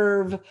the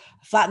curve,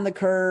 flatten the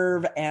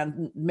curve,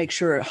 and make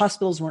sure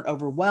hospitals weren't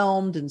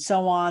overwhelmed and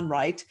so on,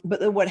 right?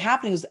 But what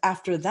happened was,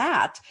 after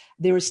that,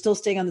 they were still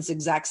staying on this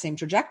exact same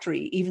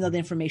trajectory, even though the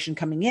information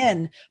coming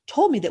in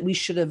told me that we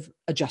should have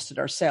adjusted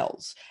our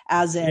sails.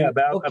 As in,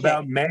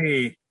 about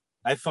May,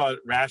 I thought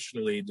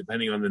rationally,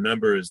 depending on the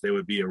numbers, there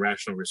would be a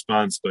rational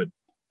response, but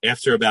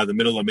after about the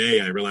middle of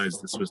May, I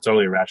realized this was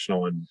totally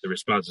irrational, and the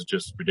response is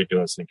just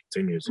ridiculous and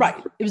continues. Right.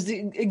 It was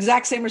the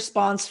exact same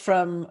response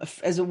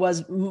as it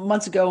was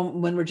months ago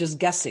when we're just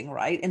guessing,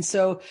 right? And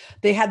so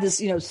they had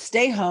this,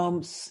 stay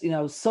home,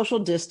 social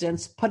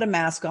distance, put a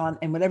mask on,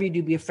 and whatever you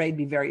do, be afraid,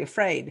 be very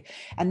afraid.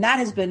 And that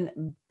has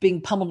been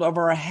being pummeled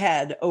over our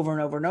head over and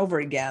over and over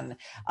again,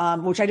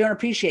 which I don't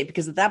appreciate,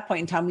 because at that point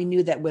in time, we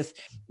knew that with,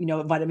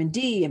 vitamin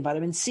D and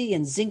vitamin C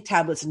and zinc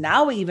tablets.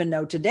 Now we even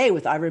know today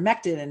with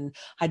ivermectin and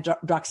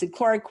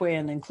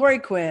hydroxychloroquine and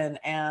chloroquine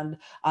and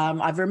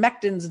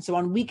ivermectins and so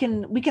on, we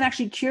can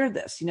actually cure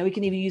this. We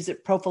can even use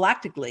it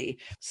prophylactically.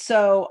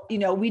 So,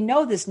 we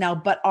know this now,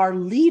 but our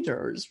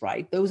leaders,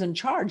 right, those in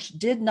charge,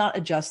 did not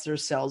adjust their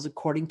cells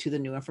according to the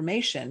new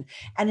information,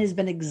 and has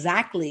been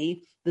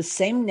exactly the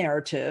same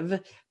narrative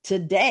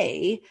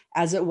today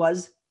as it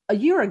was a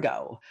year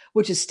ago,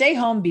 which is stay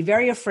home, be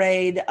very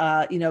afraid,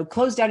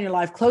 close down your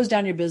life, close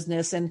down your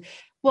business. And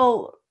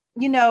well,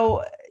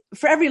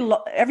 for every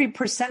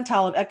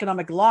percentile of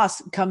economic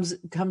loss comes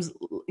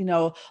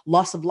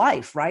loss of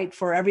life, right?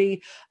 For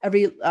every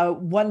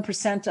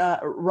 1%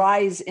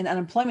 rise in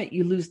unemployment,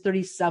 you lose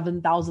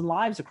 37,000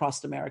 lives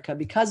across America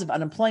because of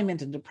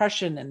unemployment and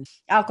depression and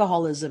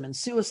alcoholism and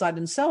suicide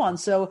and so on.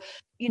 So,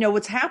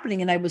 what's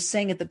happening, and I was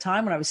saying at the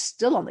time when I was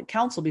still on the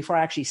council before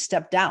I actually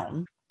stepped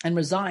down and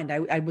resigned,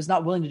 I was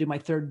not willing to do my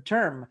third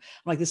term. I'm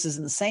like, this is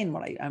insane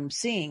what I'm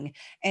seeing.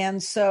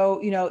 And so,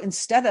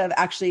 instead of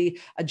actually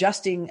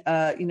adjusting,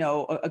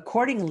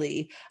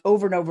 accordingly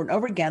over and over and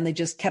over again, they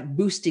just kept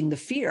boosting the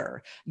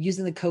fear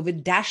using the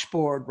COVID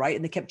dashboard, right?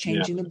 And they kept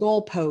changing the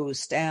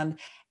goalpost.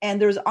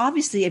 And there's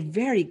obviously a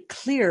very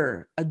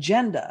clear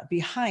agenda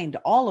behind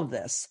all of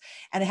this,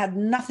 and it had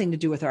nothing to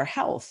do with our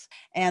health.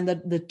 And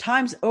the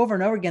times over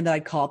and over again that I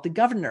called the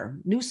governor,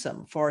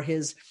 Newsom, for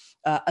his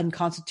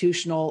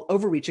unconstitutional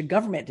overreach of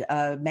government,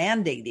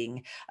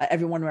 mandating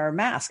everyone wear a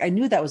mask. I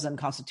knew that was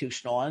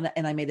unconstitutional,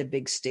 and I made a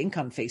big stink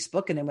on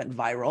Facebook, and it went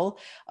viral.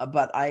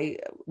 But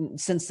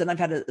since then, I've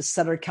had a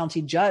Sutter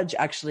County judge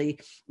actually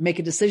make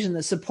a decision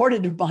that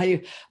supported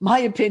my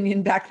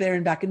opinion back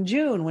in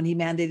June when he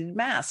mandated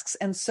masks.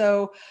 And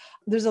so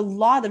there's a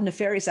lot of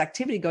nefarious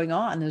activity going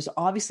on. There's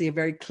obviously a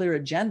very clear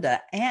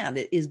agenda, and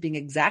it is being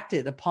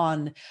exacted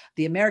upon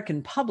the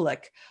American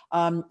public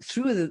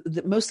through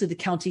mostly the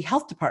county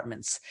health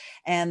departments.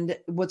 And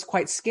what's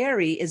quite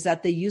scary is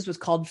that they use what's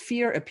called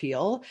fear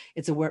appeal.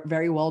 It's a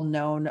very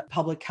well-known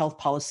public health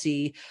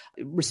policy,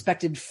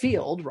 respected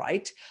field,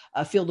 right?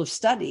 A field of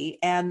study.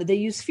 And they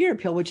use fear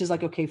appeal, which is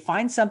like, okay,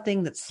 find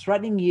something that's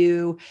threatening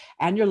you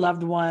and your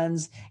loved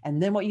ones.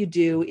 And then what you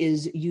do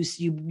is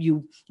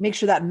you make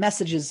sure that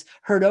message is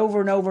heard over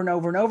and over and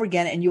over and over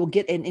again. And you'll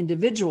get an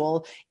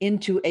individual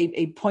into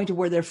a point of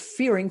where they're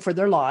fearing for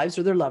their lives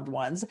or their loved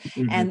ones.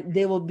 Mm-hmm. And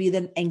they will be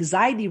then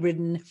anxiety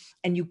ridden,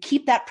 and you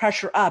keep that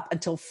pressure up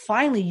until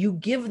finally you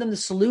give them the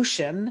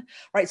solution,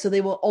 right? So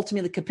they will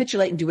ultimately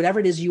capitulate and do whatever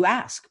it is you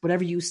ask,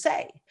 whatever you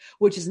say,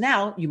 which is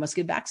now you must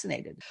get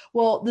vaccinated.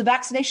 Well, the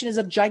vaccination is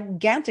a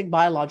gigantic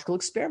biological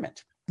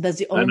experiment. That's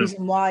the only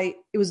reason why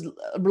it was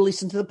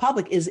released into the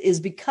public is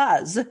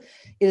because it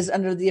is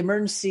under the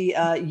emergency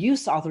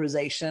use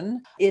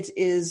authorization. It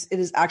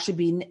is actually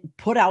being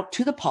put out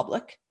to the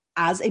public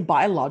as a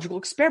biological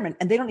experiment.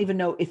 And they don't even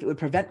know if it would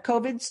prevent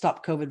COVID,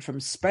 stop COVID from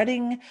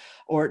spreading,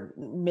 or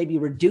maybe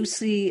reduce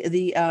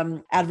the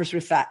adverse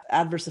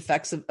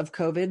effects of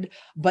COVID.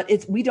 But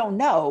we don't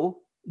know.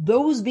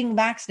 Those being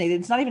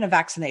vaccinated, it's not even a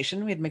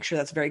vaccination. We have to make sure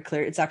that's very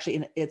clear. It's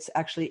actually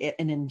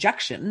an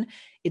injection.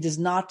 It's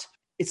not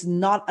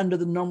under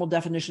the normal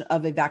definition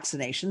of a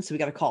vaccination. So we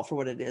got to call it for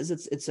what it is.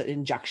 It's an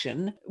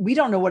injection. We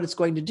don't know what it's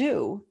going to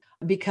do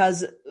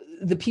because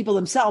the people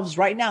themselves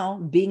right now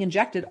being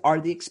injected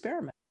are the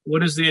experiment.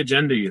 What is the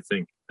agenda, you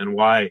think, and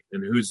why,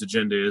 and whose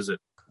agenda is it?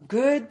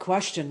 Good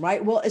question,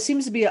 right? Well, it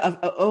seems to be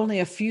only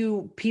a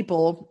few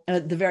people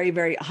at the very,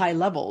 very high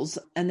levels,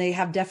 and they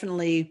have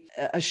definitely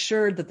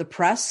assured that the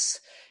press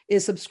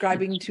is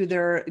subscribing to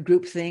their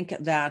groupthink,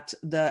 that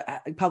the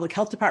public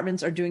health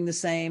departments are doing the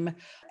same,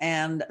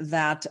 and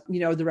that,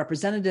 the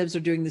representatives are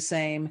doing the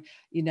same,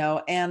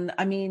 and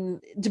I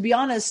mean, to be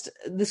honest,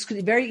 this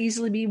could very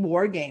easily be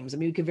war games. I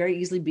mean, we could very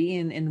easily be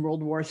in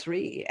World War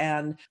III,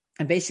 and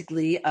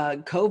basically,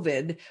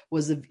 COVID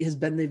has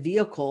been the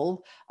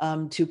vehicle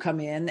to come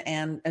in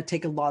and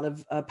take a lot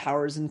of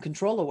powers and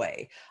control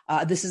away.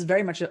 This is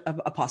very much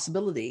a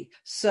possibility.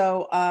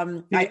 So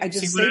I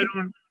just say.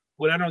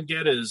 What I don't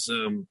get is,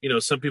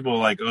 some people are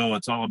like, oh,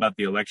 it's all about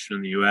the election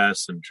in the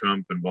U.S. and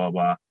Trump and blah,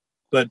 blah.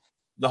 But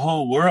the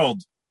whole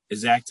world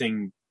is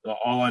acting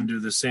all under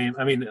the same.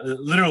 I mean,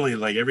 literally,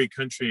 like every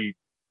country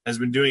has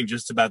been doing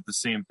just about the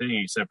same thing,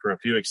 except for a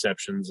few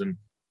exceptions. And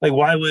like,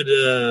 why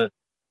would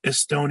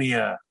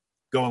Estonia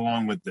go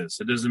along with this?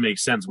 It doesn't make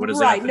sense. What does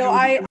that have to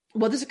do with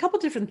Well, there's a couple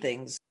different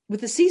things.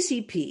 With the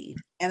CCP,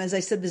 and as I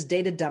said, this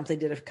data dump they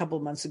did a couple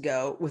of months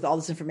ago with all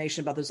this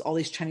information about all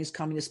these Chinese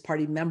Communist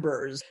Party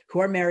members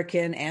who are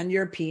American and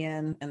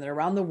European, and they're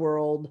around the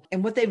world.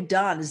 And what they've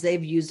done is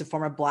they've used a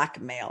form of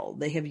blackmail.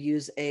 They have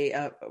used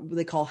what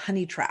they call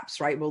honey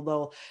traps, right?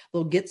 Well,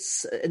 they'll get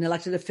an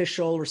elected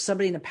official or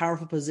somebody in a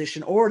powerful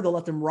position, or they'll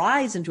let them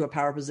rise into a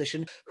power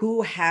position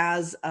who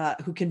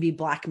can be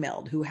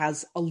blackmailed, who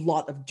has a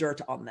lot of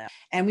dirt on them.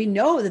 And we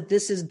know that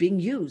this is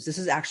being used. This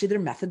is actually their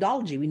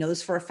methodology. We know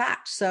this for a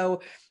fact.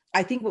 So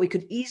I think what we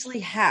could easily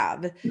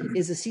have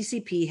is the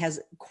CCP has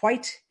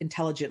quite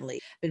intelligently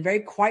been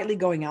very quietly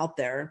going out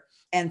there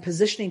and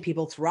positioning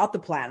people throughout the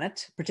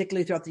planet,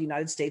 particularly throughout the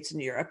United States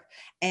and Europe,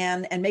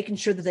 and making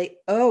sure that they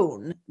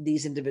own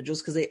these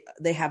individuals because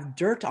they have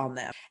dirt on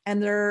them,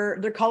 and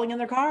they're calling in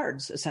their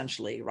cards,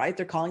 essentially, right?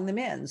 They're calling them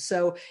in.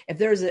 So if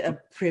there's a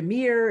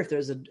premier, if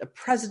there's a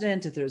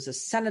president, if there's a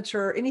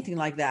senator, anything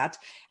like that,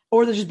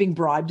 or they're just being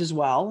bribed as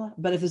well.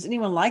 But if there's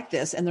anyone like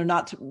this and they're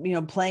not,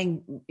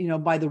 playing,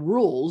 by the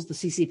rules, the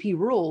CCP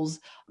rules,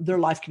 their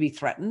life could be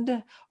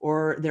threatened,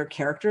 or their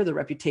character, their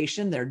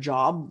reputation, their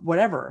job,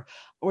 whatever,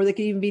 or they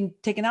could even be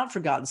taken out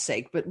for God's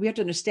sake. But we have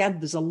to understand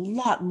that there's a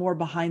lot more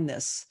behind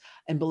this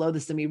and below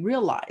this than we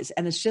realize.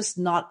 And it's just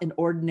not an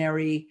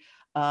ordinary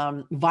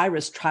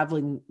virus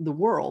traveling the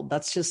world.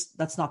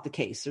 That's not the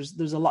case.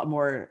 There's a lot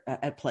more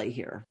at play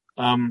here.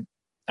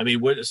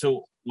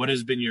 What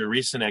has been your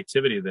recent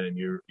activity then?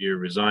 You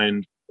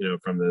resigned,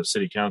 from the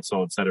city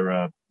council, et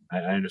cetera. I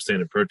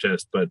understand a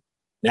protest, but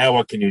now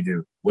what can you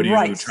do? What are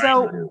you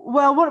trying to do?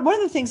 Well, one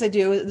of the things I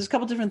do, there's a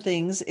couple different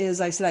things,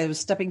 is I said I was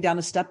stepping down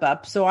a step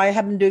up. So I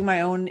have been doing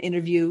my own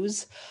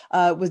interviews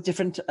with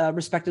different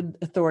respected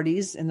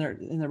authorities in their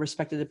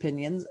respected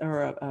opinions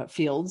or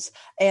fields.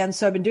 And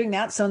so I've been doing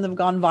that. Some of them have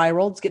gone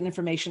viral. It's getting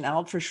information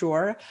out for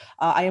sure.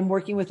 I am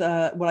working with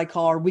what I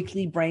call our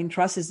weekly brain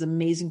trust. Is an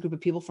amazing group of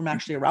people from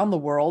actually around the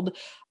world.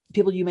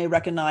 People you may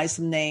recognize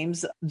some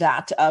names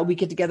that we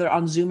get together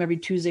on Zoom every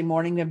Tuesday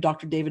morning. We have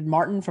Dr. David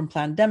Martin from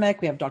Plandemic.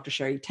 We have Dr.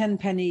 Sherry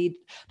Tenpenny,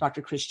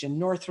 Dr. Christian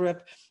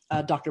Northrup,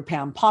 Dr.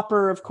 Pam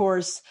Popper, of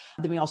course.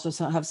 Then we also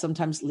have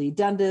sometimes Lee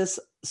Dundas,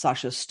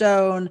 Sasha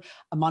Stone,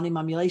 Amani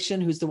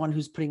Mamulation, who's the one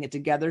who's putting it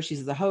together.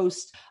 She's the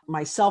host.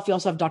 Myself, we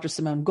also have Dr.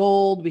 Simone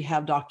Gold. We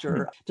have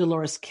Dr.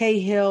 Dolores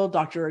Cahill,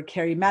 Dr.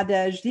 Carrie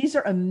Madej. These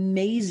are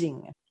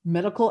amazing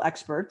medical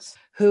experts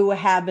who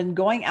have been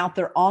going out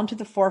there onto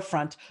the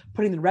forefront,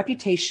 putting their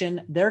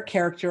reputation, their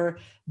character,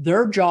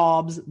 their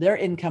jobs, their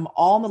income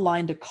all on the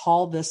line to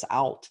call this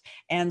out.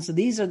 And so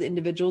these are the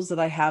individuals that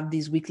I have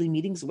these weekly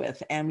meetings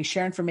with, and we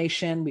share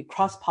information, we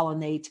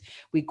cross-pollinate,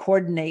 we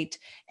coordinate.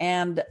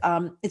 And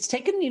it's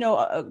taken,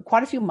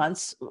 quite a few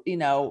months,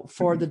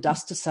 for the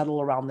dust to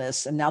settle around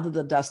this. And now that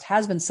the dust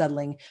has been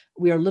settling,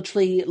 we are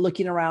literally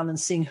looking around and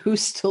seeing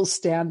who's still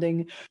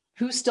standing,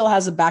 who still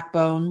has a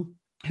backbone,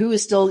 who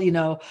is still,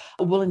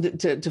 willing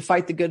to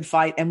fight the good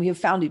fight. And we have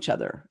found each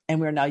other,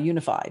 and we're now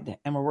unified,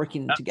 and we're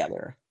working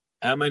together.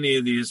 How many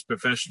of these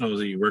professionals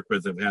that you work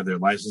with have had their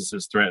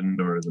licenses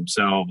threatened or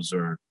themselves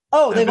or?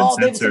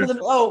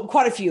 Oh,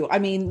 quite a few. I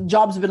mean,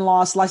 jobs have been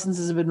lost,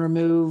 licenses have been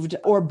removed,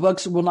 or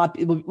books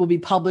will be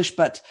published.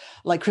 But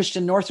like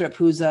Christiane Northrup,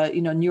 who's a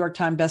New York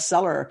Times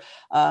bestseller,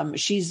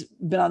 she's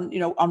been on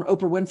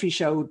Oprah Winfrey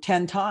show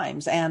 10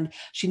 times, and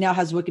she now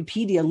has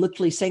Wikipedia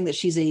literally saying that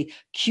she's a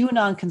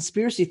QAnon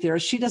conspiracy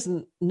theorist. She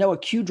doesn't know a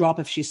Q drop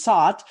if she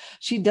saw it.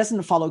 She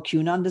doesn't follow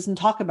QAnon, doesn't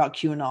talk about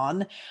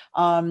QAnon,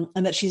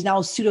 and that she's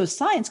now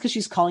pseudoscience because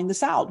she's calling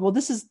this out. Well,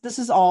 this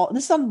is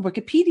on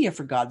Wikipedia,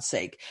 for God's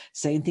sake.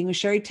 Same thing with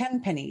Sherry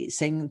Tenpenny,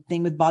 same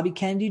thing with Bobby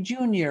Kennedy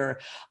Jr.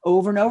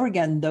 Over and over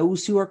again,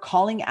 those who are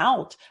calling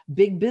out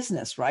big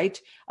business,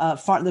 right?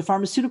 The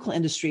pharmaceutical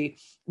industry,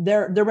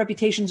 their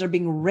reputations are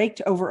being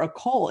raked over a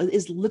coal. It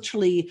is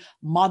literally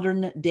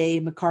modern day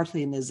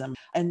McCarthyism.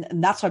 And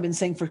that's what I've been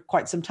saying for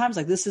quite some time.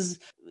 Like, this is,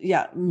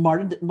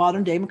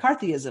 modern day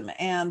McCarthyism.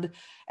 And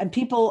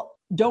people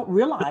don't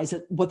realize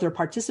what they're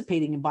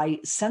participating in by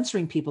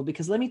censoring people,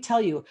 because let me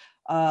tell you,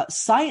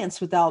 science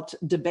without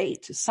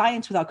debate,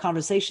 science without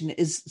conversation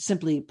is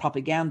simply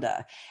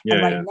propaganda.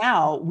 And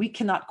now we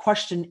cannot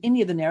question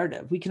any of the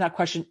narrative. We cannot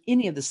question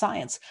any of the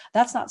science.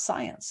 That's not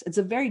science. It's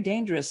a very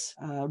dangerous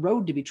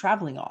road to be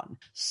traveling on.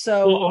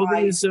 So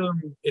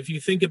if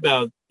you think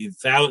about the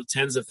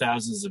tens of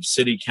thousands of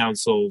city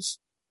councils,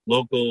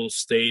 local,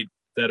 state,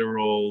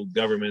 federal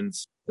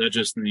governments, not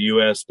just in the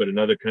U.S., but in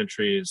other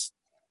countries,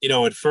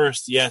 at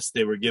first, yes,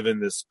 they were given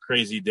this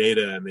crazy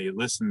data and they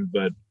listened,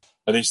 but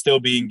are they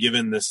still being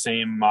given the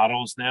same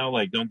models now?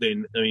 Like, don't they?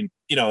 I mean,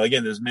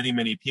 again, there's many,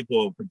 many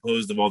people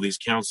composed of all these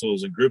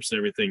councils and groups and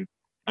everything.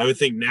 I would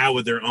think now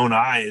with their own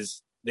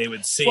eyes, they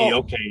would see,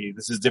 okay,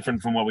 this is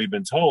different from what we've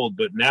been told,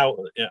 but now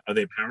are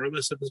they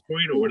powerless at this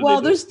point? Or what? Well,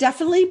 there's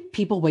definitely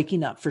people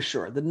waking up for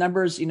sure. The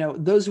numbers,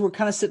 those who were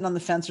kind of sitting on the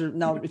fence are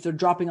now, if they're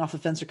dropping off the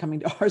fence, are coming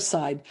to our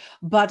side.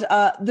 But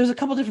there's a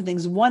couple different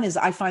things. One is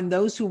I find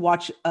those who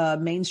watch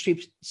Main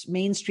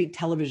Street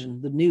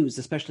television, the news,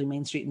 especially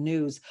Main Street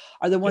news,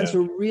 are the ones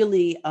who are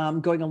really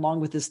going along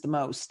with this the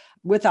most,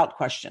 without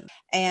question.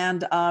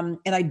 And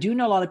I do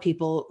know a lot of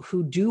people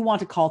who do want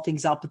to call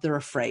things out, but they're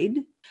afraid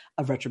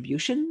of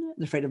retribution.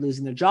 They're afraid of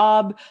losing their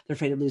job. They're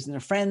afraid of losing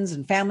their friends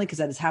and family, because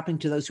that is happening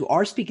to those who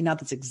are speaking out.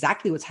 That's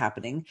exactly what's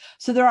happening.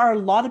 So there are a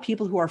lot of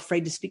people who are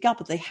afraid to speak out,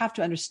 but they have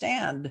to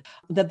understand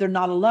that they're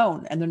not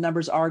alone and their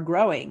numbers are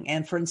growing.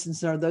 And for instance,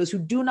 there are those who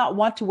do not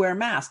want to wear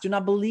masks, do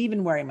not believe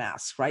in wearing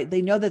masks, right?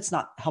 They know that's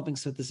not helping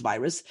us with this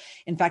virus.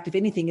 In fact, if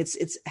anything,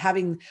 it's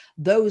having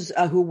those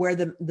who wear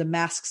the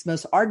masks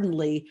most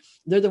ardently,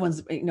 they're the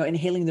ones,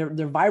 inhaling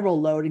their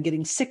viral load and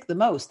getting sick the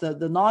most.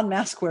 The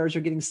non-mask wearers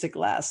are getting sick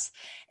less.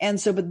 And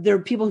so, but there are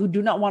people who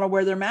do not want to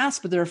wear their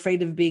mask, but they're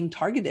afraid of being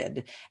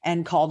targeted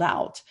and called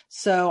out.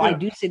 So I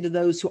do say to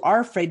those who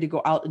are afraid to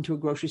go out into a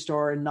grocery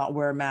store and not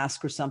wear a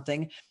mask or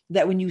something,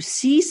 that when you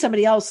see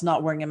somebody else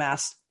not wearing a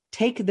mask,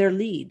 take their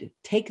lead,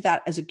 take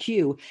that as a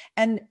cue,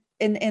 and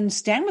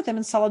stand with them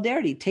in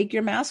solidarity. Take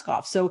your mask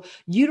off. So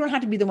you don't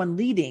have to be the one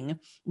leading,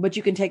 but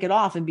you can take it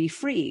off and be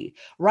free.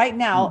 Right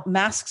now,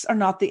 masks are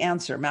not the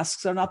answer.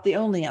 Masks are not the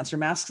only answer.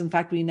 Masks, in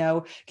fact, we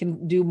know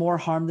can do more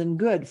harm than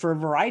good for a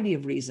variety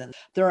of reasons.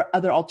 There are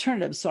other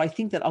alternatives. So I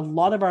think that a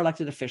lot of our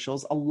elected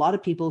officials, a lot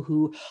of people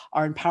who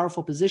are in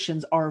powerful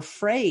positions are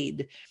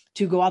afraid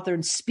to go out there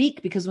and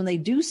speak, because when they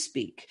do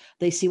speak,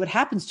 they see what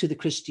happens to the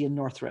Christiane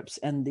Northrups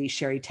and the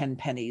Sherry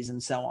Tenpennys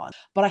and so on.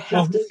 But I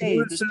have to say,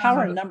 there's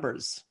power in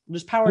numbers.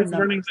 There's power in numbers. Who's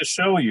running the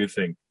show, you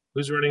think?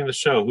 Who's running the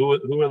show?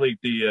 Who are like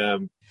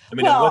the,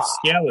 at what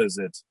scale is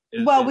it?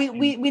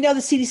 We know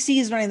the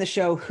CDC is running the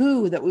show.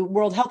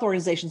 World Health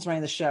Organization is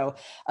running the show.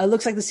 It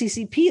looks like the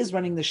CCP is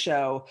running the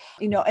show.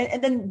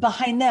 And then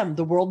behind them,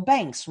 the World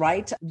Banks,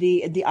 right?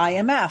 The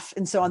IMF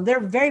and so on. They're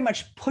very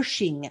much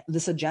pushing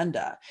this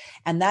agenda,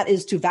 and that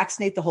is to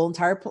vaccinate the whole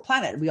entire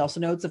planet. We also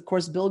know it's, of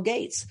course, Bill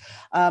Gates,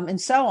 and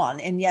so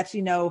on. And yet,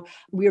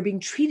 we are being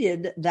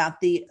treated that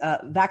the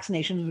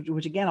vaccinations,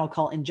 which again I'll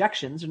call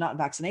injections, or not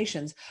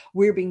vaccinations,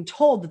 we're being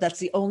told that that's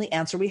the only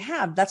answer we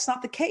have. That's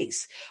not the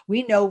case.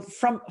 We know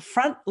from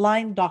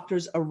frontline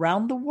doctors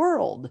around the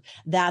world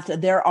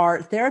that there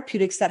are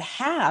therapeutics that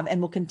have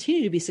and will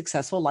continue to be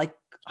successful, like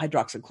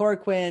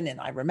hydroxychloroquine and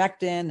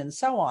ivermectin and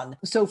so on.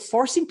 So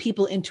forcing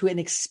people into an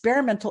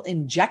experimental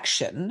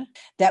injection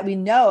that we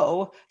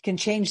know can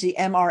change the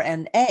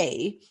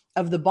mRNA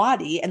of the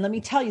body. And let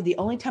me tell you, the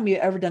only time you've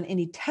ever done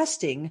any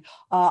testing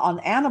on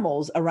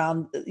animals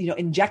around,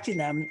 injecting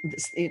them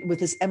with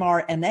this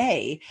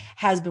mRNA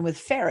has been with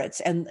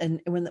ferrets.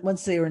 And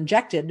once they were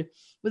injected,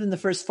 within the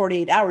first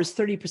 48 hours,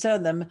 30%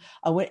 of them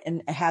went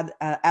and had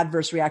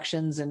adverse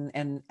reactions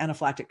and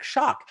anaphylactic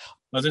shock.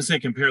 I was going to say,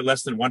 compare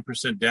less than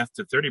 1% death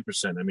to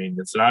 30%. I mean,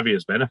 it's an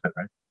obvious benefit,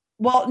 right?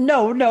 Well,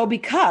 no,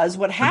 because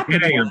what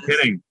happened I'm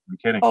kidding.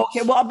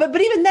 Okay, well,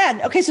 but even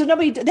then, okay, so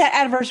nobody had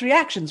adverse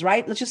reactions,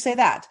 right? Let's just say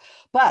that.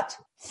 But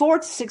 4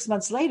 to 6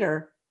 months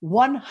later,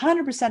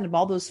 100% of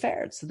all those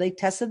ferrets that they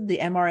tested the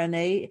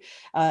mRNA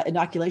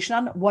inoculation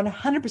on,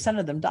 100%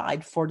 of them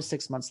died 4 to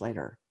 6 months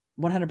later.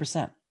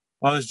 100%.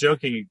 Well, I was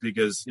joking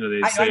because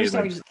they say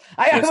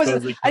I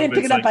didn't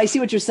pick it up. I see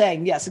what you're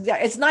saying. Yes,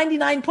 exactly. It's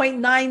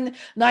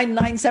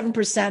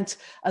 99.9997%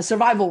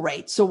 survival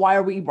rate. So why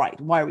are we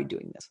right? Why are we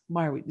doing this?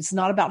 Why are we? It's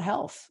not about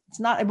health. It's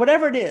not,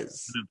 whatever it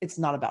is. It's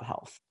not about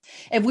health.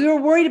 If we were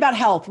worried about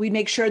health, we'd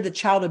make sure that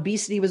child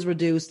obesity was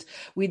reduced.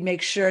 We'd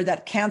make sure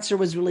that cancer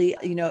was really,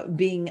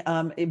 being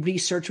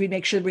researched. We'd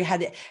make sure that we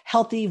had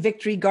healthy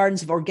victory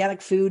gardens of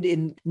organic food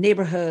in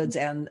neighborhoods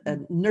and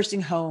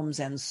nursing homes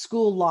and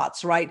school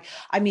lots, right?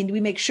 I mean,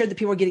 we make sure that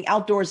people are getting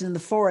outdoors and in the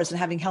forest and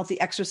having healthy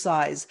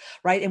exercise,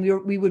 right? And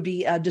we would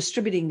be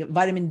distributing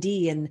vitamin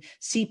D and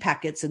C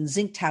packets and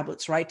zinc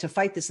tablets, right, to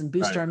fight this and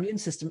boost our immune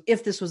system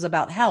if this was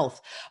about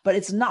health. But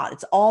it's not.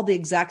 It's all the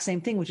exact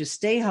same thing, which is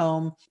stay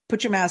home,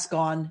 put your mask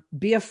on,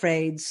 be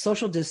afraid,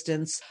 social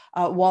distance,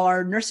 while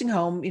our nursing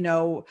home,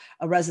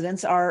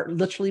 residents are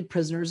literally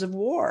prisoners of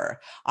war.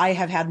 I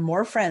have had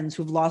more friends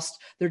who've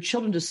lost their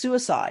children to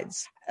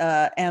suicides.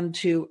 And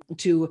to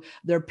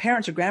their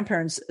parents or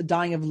grandparents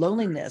dying of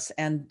loneliness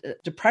and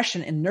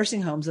depression in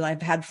nursing homes. And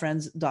I've had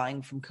friends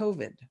dying from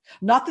COVID.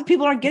 Not that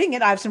people aren't getting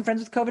it. I have some friends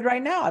with COVID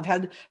right now. I've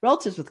had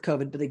relatives with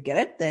COVID, but they get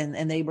it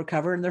and they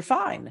recover and they're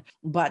fine.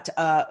 But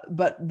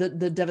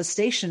the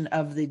devastation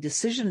of the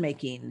decision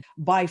making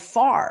by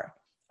far.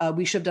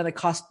 We should have done a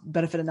cost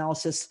benefit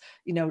analysis,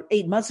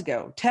 8 months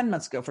ago, 10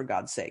 months ago, for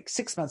God's sake,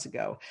 6 months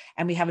ago.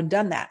 And we haven't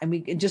done that. And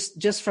we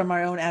just from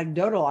our own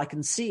anecdotal, I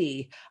can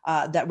see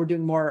that we're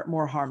doing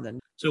more harm than.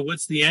 So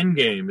what's the end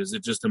game? Is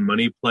it just a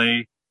money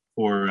play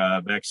for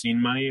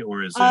vaccine money,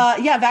 or is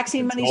it?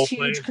 Vaccine money is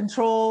huge. Play?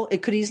 Control.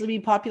 It could easily be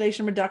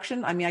population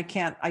reduction. I mean, I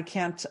can't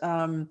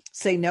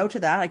say no to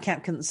that. I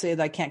can't say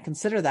that I can't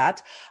consider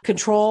that.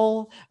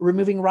 Control,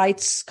 removing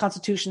rights,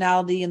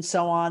 constitutionality, and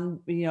so on.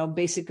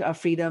 Basic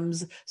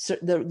freedoms.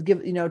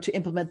 To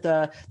implement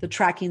the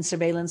tracking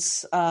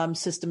surveillance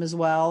system as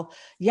well.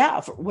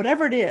 Yeah,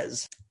 whatever it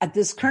is. At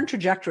this current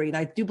trajectory, and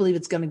I do believe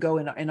it's going to go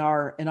in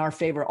our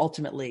favor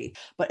ultimately,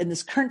 but in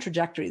this current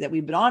trajectory that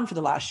we've been on for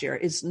the last year,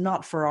 is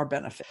not for our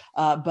benefit.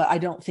 But I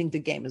don't think the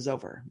game is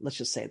over. Let's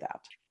just say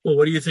that. Well,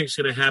 what do you think is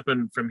going to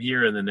happen from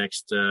here in the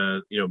next,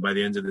 by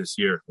the end of this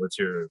year? What's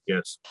your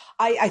guess?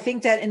 I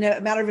think that in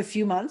a matter of a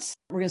few months,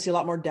 we're going to see a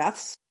lot more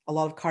deaths, a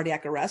lot of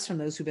cardiac arrests from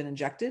those who've been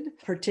injected,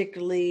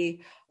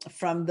 particularly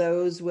from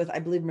those with, I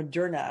believe,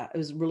 Moderna. It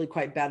was really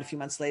quite bad a few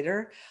months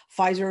later.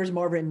 Pfizer is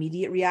more of an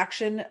immediate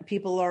reaction.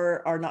 People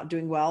are not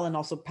doing well and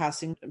also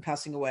passing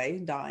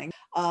away, dying.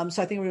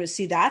 So I think we're going to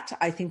see that.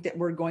 I think that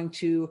we're going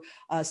to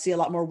see a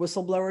lot more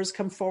whistleblowers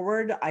come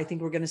forward. I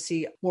think we're going to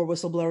see more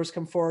whistleblowers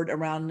come forward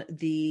around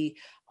the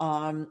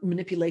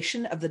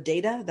manipulation of the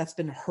data. That's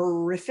been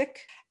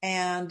horrific.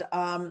 And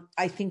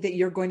I think that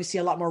you're going to see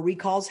a lot more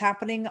recalls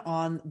happening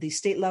on the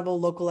state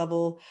level, local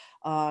level,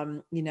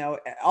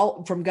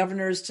 all from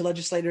governors to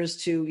legislators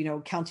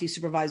to, county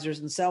supervisors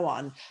and so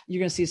on. You're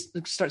going to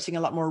start seeing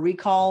a lot more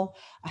recall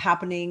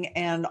happening.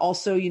 And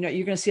also, you're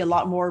going to see a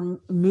lot more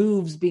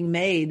moves being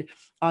made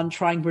on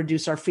trying to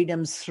reduce our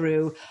freedoms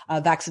through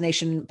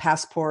vaccination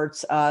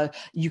passports.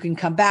 You can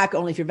come back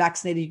only if you're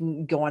vaccinated. You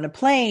can go on a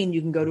plane.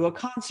 You can go to a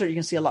concert. You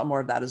can see a lot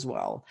more of that as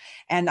well.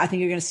 And I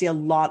think you're going to see a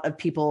lot of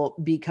people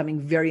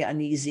becoming very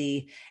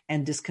uneasy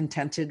and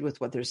discontented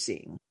with what they're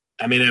seeing.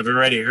 I mean, I've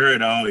already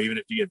heard, even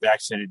if you get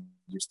vaccinated,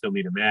 you still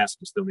need a mask.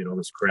 You still need all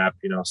this crap,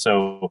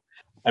 So,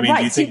 I mean,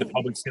 do you think the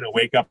public's going to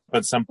wake up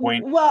at some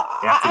point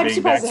after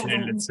being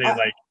vaccinated and say,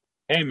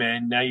 hey,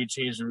 man, now you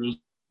changed the rules?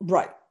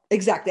 Right.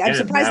 Exactly. I'm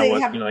surprised they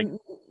have. Do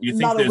you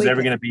think there's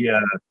ever going to be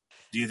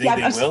do you think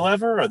they will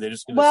ever? Or are they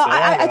just going to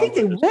I think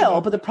they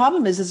will. But the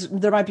problem is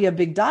there might be a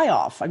big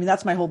die-off. I mean,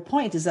 that's my whole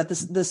point, is that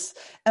this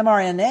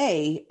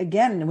mRNA,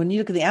 again, when you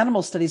look at the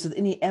animal studies with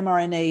any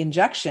mRNA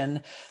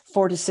injection,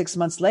 4 to 6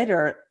 months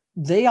later,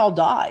 they all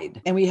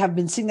died. And we have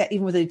been seeing that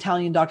even with the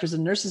Italian doctors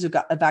and nurses who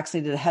got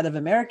vaccinated ahead of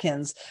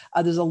Americans.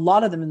 There's a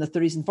lot of them in the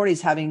 30s and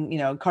 40s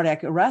having,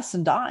 cardiac arrests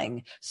and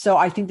dying. So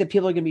I think that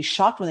people are going to be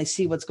shocked when they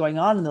see what's going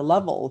on, and the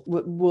level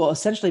will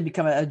essentially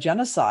become a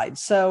genocide.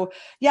 So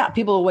yeah,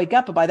 people will wake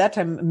up, but by that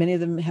time, many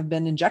of them have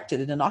been injected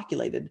and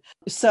inoculated.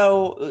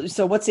 So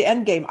what's the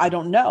end game? I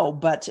don't know,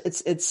 but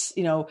it's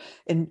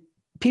and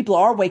people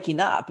are waking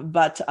up,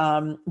 but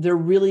they're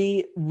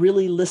really,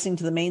 really listening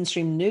to the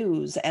mainstream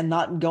news and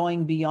not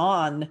going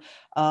beyond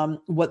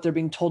what they're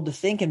being told to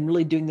think and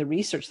really doing the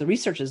research. The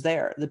research is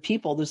there. The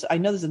people, I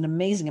know there's an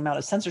amazing amount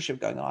of censorship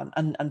going on,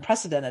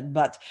 unprecedented,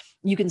 but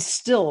you can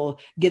still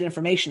get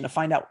information to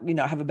find out,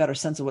 have a better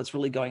sense of what's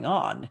really going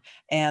on.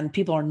 And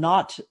people are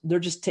not, they're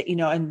just,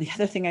 and the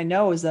other thing I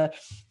know is the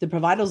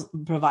providers,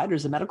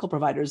 the medical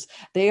providers,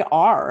 they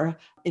are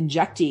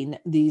injecting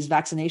these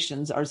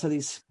vaccinations, or so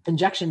these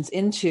injections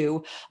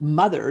into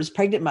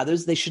pregnant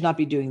mothers. They should not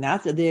be doing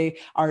that. They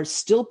are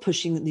still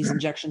pushing these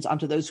injections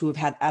onto those who have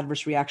had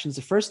adverse reactions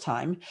the first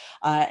time.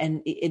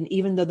 And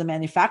even though the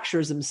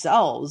manufacturers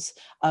themselves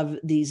of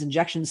these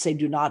injections say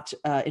do not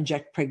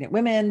inject pregnant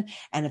women,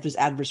 and if there's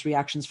adverse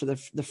reactions for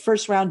the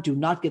first round, do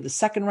not give the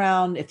second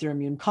round. If they're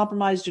immune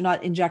compromised, do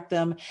not inject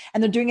them.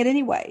 And they're doing it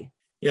anyway.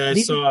 Yeah, I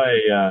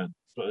saw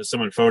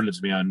someone forwarded it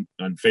to me on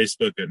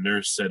Facebook. A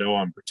nurse said, "Oh,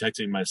 I'm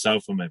protecting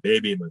myself and my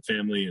baby and my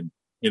family." And,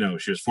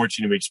 she was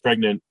 14 weeks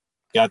pregnant,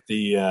 got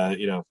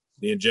the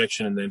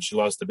injection, and then she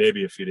lost the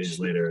baby a few days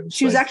later. And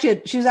she was actually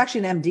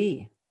an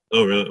MD.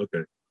 Oh, really?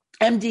 Okay.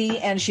 MD,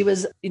 and she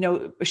was,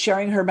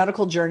 sharing her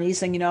medical journey,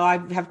 saying,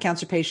 I have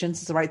cancer patients.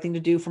 It's the right thing to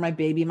do for my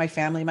baby, my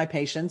family, my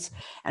patients.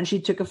 And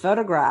she took a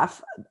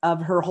photograph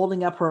of her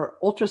holding up her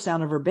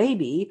ultrasound of her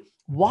baby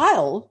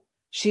while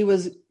she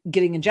was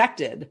getting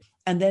injected.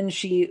 And then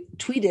she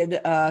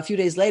tweeted a few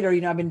days later,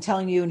 I've been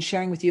telling you and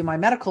sharing with you my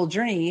medical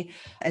journey.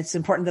 It's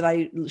important that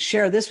I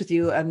share this with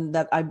you, and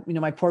that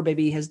my poor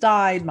baby has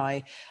died.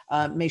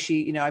 May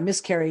she, I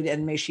miscarried,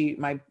 and may she,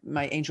 my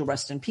angel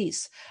rest in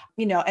peace.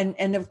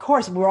 And of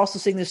course, we're also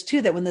seeing this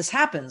too, that when this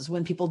happens,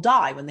 when people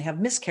die, when they have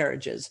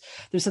miscarriages,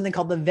 there's something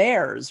called the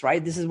VAERS,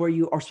 right? This is where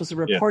you are supposed to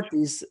report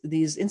these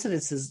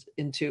incidences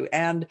into.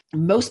 And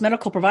most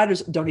medical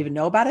providers don't even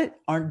know about it,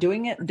 aren't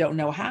doing it, don't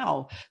know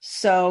how.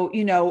 So,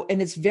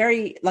 and it's very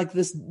like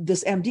this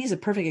MD is a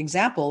perfect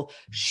example.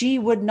 She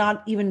would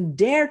not even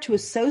dare to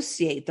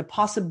associate the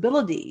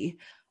possibility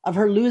of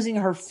her losing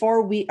her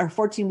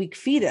 14-week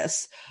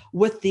fetus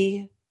with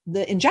the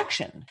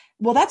injection.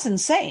 Well, that's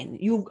insane.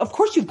 Of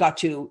course you've got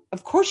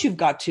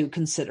to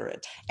consider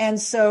it. And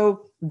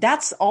so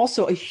that's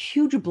also a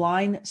huge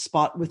blind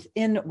spot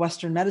within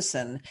Western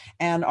medicine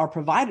and our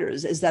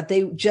providers, is that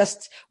they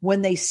just,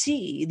 when they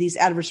see these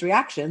adverse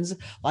reactions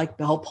like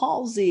Bell's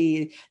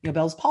palsy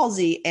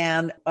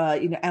and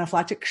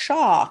anaphylactic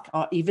shock,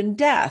 even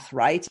death,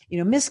 right?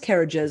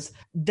 Miscarriages,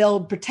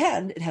 they'll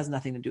pretend it has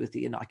nothing to do with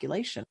the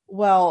inoculation.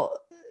 Well,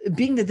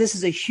 being that this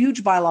is a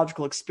huge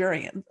biological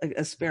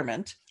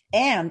experiment,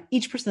 and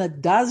each person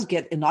that does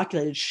get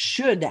inoculated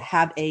should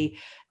have a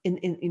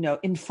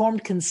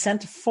informed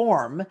consent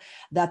form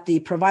that the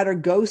provider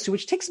goes to,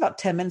 which takes about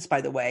 10 minutes,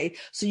 by the way.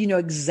 So you know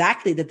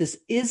exactly that this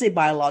is a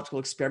biological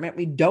experiment.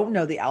 We don't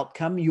know the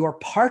outcome. You're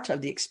part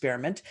of the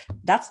experiment.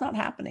 That's not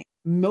happening.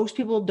 Most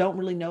people don't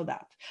really know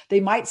that.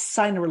 They might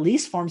sign a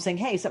release form saying,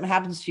 hey, something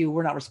happens to you,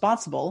 we're not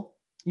responsible.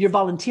 You're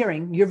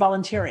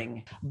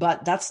volunteering,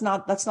 but that's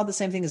not the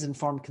same thing as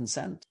informed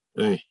consent.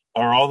 Hey.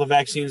 Are all the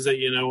vaccines that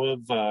you know of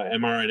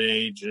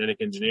mRNA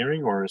genetic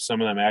engineering, or are some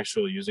of them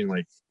actually using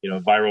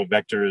viral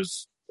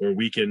vectors or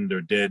weakened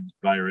or dead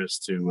virus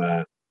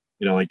to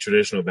like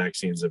traditional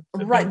vaccines?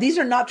 Right. These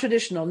are not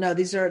traditional. No,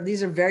 these are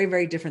very,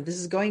 very different. This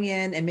is going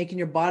in and making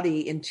your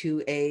body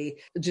into a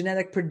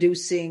genetic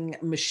producing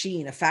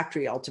machine, a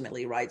factory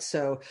ultimately, right?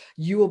 So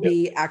you will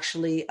be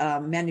actually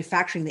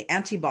manufacturing the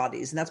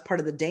antibodies. And that's part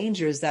of the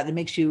danger, is that it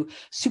makes you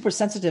super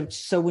sensitive.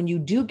 So when you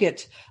do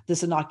get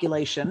this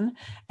inoculation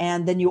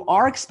and then you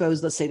are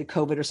exposed, let's say to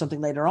COVID or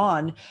something later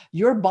on,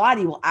 your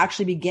body will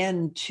actually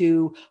begin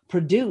to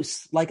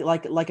produce like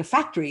a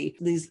factory,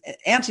 these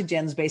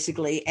antigens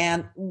basically.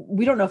 And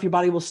we don't know if your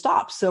body will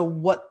stop. So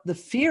what the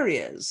fear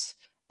is,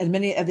 and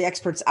many of the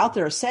experts out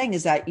there are saying,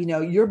 is that,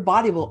 your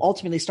body will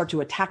ultimately start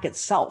to attack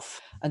itself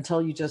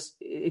until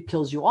it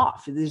kills you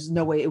off. There's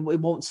no way it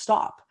won't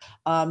stop.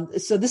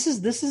 So this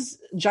is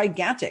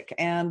gigantic.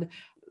 And,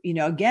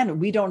 again,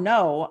 we don't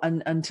know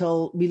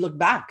until we look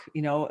back,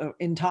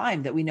 in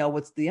time, that we know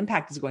what the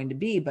impact is going to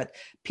be. But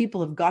people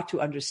have got to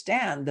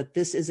understand that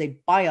this is a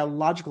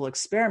biological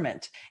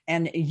experiment,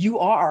 and you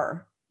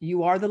are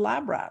the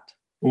lab rat.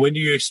 When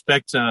do you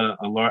expect a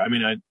large? I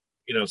mean,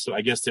 so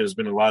I guess there's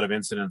been a lot of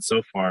incidents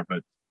so far,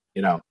 but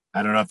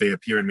I don't know if they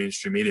appear in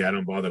mainstream media. I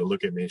don't bother to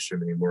look at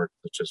mainstream anymore.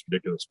 It's just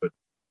ridiculous. But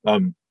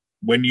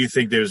when do you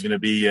think there's going to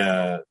be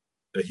a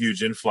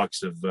huge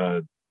influx of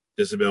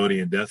disability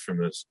and death from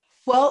this?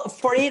 Well,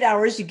 48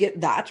 hours, you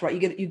get that, right?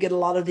 You get a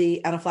lot of the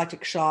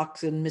anaphylactic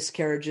shocks and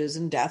miscarriages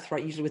and death,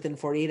 right? Usually within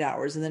 48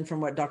 hours. And then from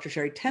what Dr.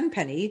 Sherry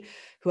Tenpenny,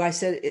 who I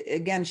said,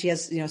 again, she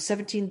has,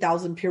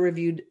 17,000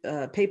 peer-reviewed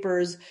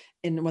papers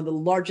in one of the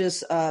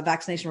largest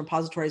vaccination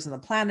repositories on the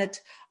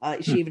planet.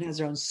 She even has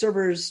her own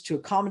servers to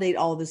accommodate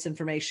all of this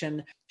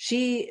information.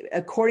 She,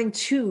 according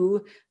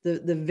to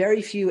the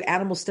very few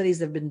animal studies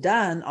that have been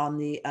done on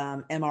the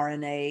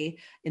mRNA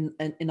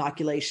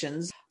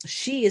inoculations,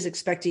 she is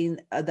expecting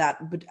that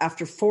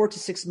after 4 to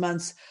 6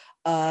 months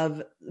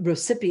of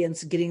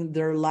recipients getting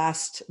their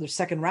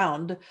second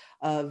round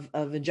of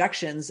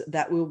injections,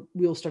 that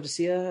we'll start to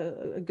see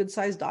a good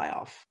sized die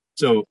off.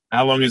 So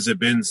how long has it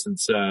been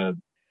since, I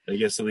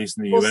guess, at least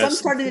in the Well, US? some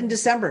started in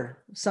December.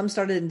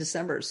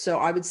 So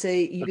I would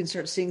say you can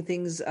start seeing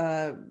things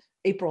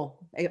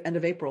April, end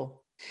of April.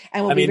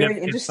 And what'll be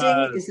very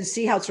interesting is to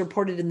see how it's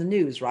reported in the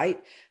news,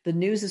 right? The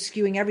news is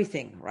skewing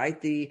everything,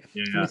 right?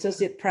 From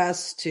Associated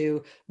Press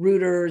to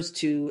Reuters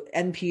to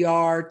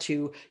NPR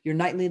to your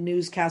nightly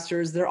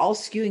newscasters, they're all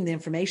skewing the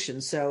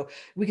information. So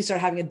we can start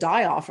having a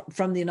die-off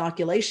from the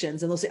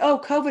inoculations, and they'll say,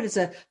 "Oh, COVID, it's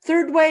a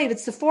third wave,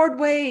 it's the fourth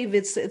wave,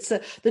 it's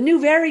the new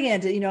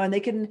variant," and they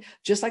can,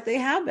 just like they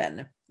have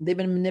been. They've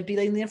been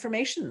manipulating the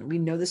information. We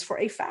know this for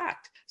a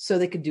fact. So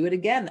they could do it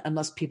again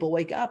unless people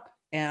wake up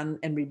and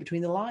read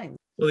between the lines.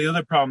 Well, the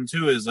other problem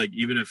too is, like,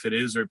 even if it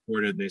is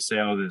reported, they say,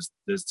 "Oh,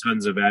 there's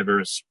tons of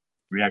adverse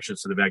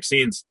reactions to the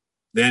vaccines."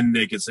 Then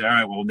they could say, "All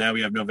right, well, now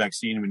we have no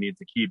vaccine. We need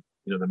to keep,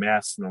 the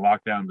masks and the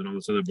lockdowns and all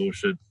this other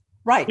bullshit,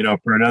 right?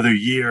 For another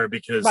year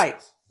because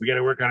we got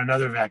to work on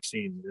another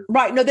vaccine."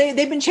 Right. No, they've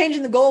been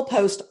changing the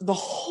goalpost the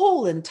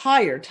whole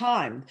entire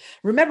time.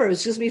 Remember, it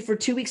was just me for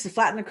 2 weeks to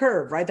flatten the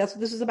curve, right? That's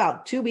what this is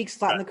about. 2 weeks to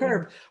flatten the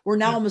curve. We're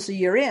now almost a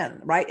year in,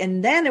 right?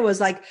 And then it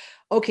was like,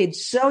 okay,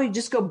 so you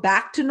just go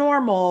back to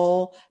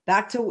normal,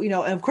 and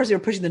of course they were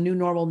pushing the new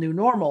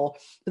normal,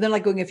 but then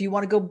like going, if you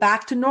want to go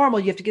back to normal,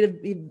 you have to get,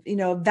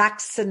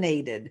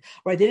 vaccinated,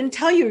 right? They didn't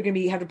tell you you're going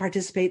to have to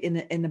participate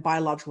in a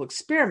biological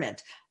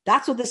experiment.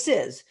 That's what this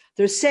is.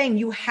 They're saying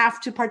you have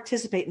to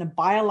participate in a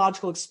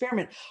biological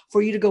experiment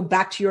for you to go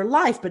back to your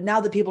life. But now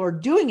that people are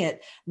doing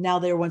it, now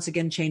they're once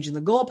again changing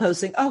the goalpost,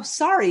 saying, "Oh,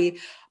 sorry,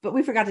 but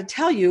we forgot to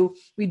tell you,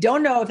 we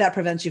don't know if that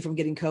prevents you from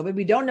getting COVID.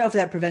 We don't know if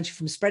that prevents you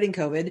from spreading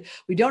COVID.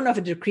 We don't know if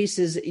it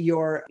decreases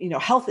your,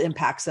 health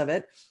impacts of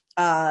it,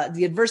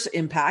 the adverse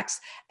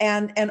impacts.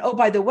 And oh,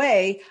 by the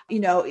way,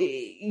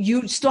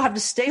 you still have to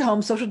stay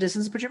home, social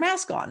distance, and put your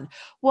mask on."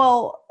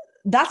 Well,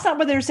 that's not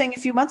what they were saying a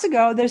few months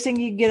ago. They're saying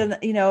you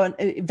get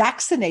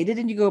vaccinated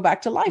and you go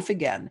back to life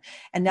again.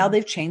 And now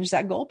they've changed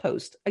that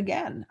goalpost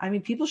again. I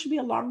mean, people should be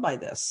alarmed by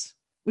this.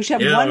 We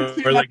should have one.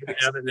 Or like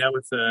now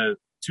with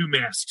 2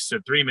 masks or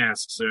 3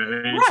 masks.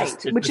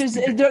 Which is,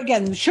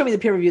 again, show me the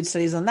peer-reviewed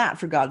studies on that,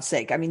 for God's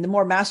sake. I mean, the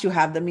more masks you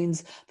have, that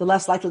means the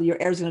less likely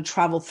your air is going to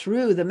travel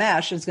through the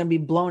mesh and it's going to be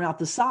blown out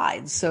the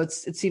sides. So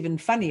it's even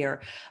funnier.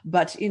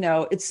 But,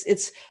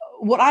 it's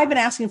what I've been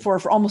asking for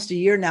almost a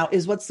year now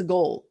is, what's the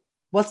goal?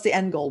 What's the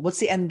end goal? What's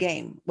the end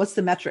game? What's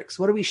the metrics?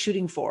 What are we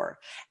shooting for?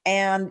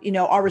 And,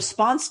 our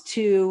response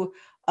to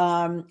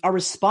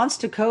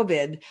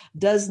COVID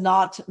does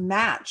not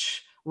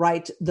match,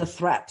 right, the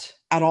threat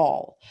at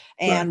all.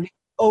 And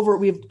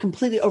we've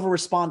completely over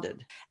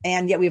responded,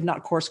 and yet we have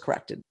not course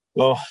corrected.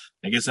 Well,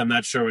 I guess I'm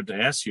not sure what to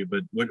ask you,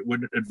 but what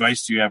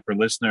advice do you have for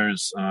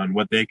listeners on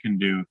what they can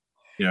do,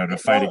 to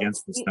fight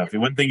against this stuff?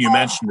 And one thing you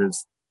mentioned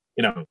is,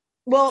 take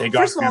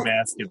off your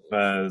mask if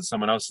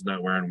someone else is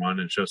not wearing one,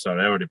 and show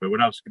solidarity. But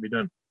what else can be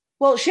done?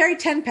 Well, Sherry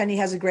Tenpenny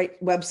has a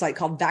great website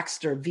called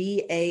Vaxxter,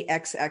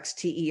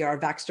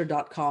 VAXXTER,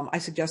 Vaxxter.com. I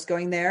suggest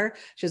going there.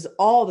 She has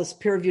all this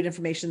peer-reviewed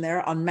information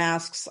there on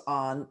masks,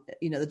 on,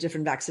 the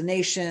different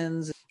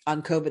vaccinations,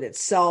 on COVID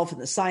itself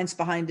and the science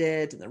behind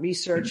it and the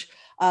research.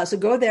 So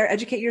go there,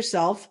 educate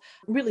yourself.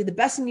 Really, the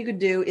best thing you could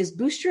do is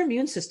boost your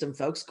immune system,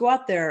 folks. Go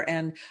out there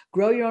and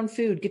grow your own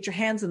food. Get your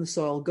hands in the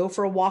soil. Go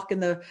for a walk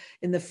in the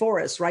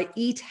forest, right?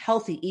 Eat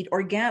healthy, eat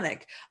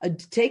organic.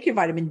 Take your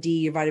vitamin D,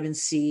 your vitamin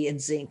C, and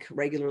zinc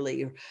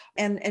regularly,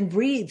 and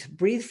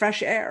breathe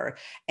fresh air.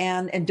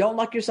 And don't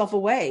lock yourself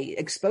away.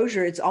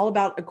 Exposure, it's all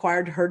about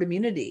acquired herd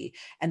immunity,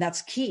 and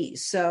that's key.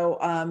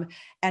 So,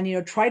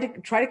 try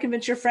to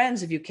convince your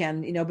friends if you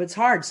can, but it's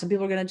hard. Some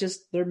people are going to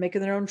they're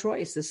making their own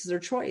choice. This is their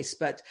choice,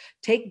 but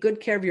take good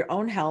care of your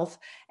own health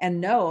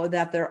and know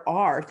that there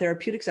are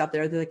therapeutics out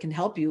there that can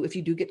help you if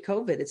you do get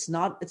COVID. It's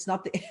not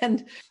the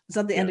end. It's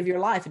not the end of your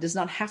life. It does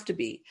not have to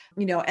be,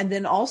 and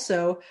then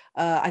also,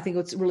 I think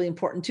what's really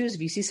important too, is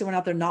if you see someone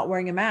out there not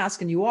wearing a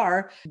mask and you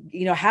are,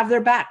 have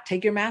their back,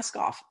 take your mask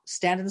off,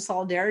 stand in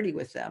solidarity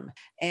with them.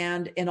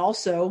 And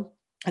also,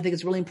 I think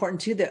it's really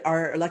important too that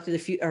our elected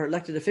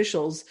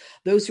officials,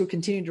 those who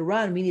continue to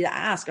run, we need to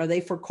ask, are they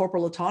for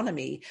corporal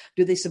autonomy?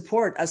 Do they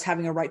support us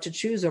having a right to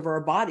choose over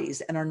our bodies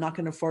and are not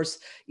going to force,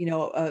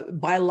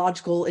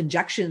 biological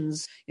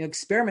injections,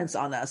 experiments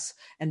on us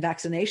and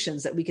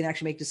vaccinations, that we can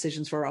actually make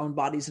decisions for our own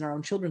bodies and our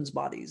own children's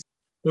bodies?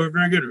 Well,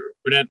 very good.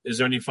 Renette, is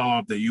there any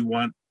follow-up that you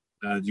want?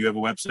 Do you have a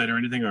website or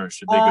anything, or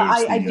should they go?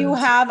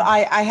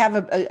 I have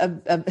a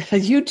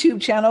YouTube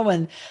channel,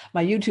 and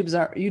my YouTube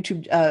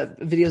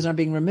videos are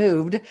being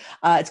removed.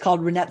 It's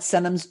called Renette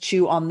Senum's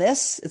Chew on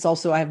This. It's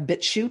also, I have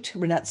BitChute,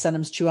 Renette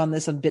Senum's Chew on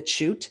This on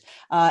BitChute.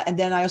 And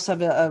then I also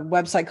have a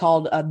website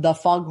called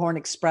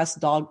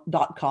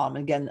thefoghornexpress.com.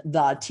 Again,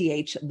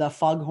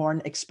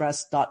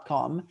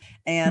 thefoghornexpress.com.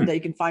 And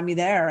you can find me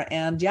there.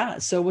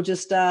 And so we'll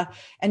just,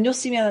 and you'll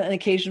see me on an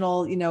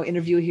occasional,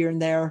 interview here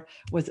and there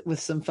with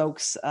some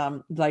folks,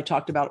 that I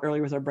talked about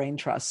earlier with our brain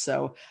trust.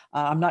 So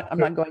I'm not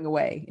going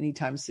away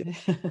anytime soon.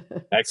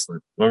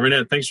 Excellent. Well,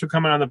 Renette, thanks for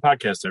coming on the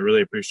podcast. I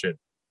really appreciate it.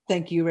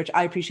 Thank you, Rich.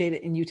 I appreciate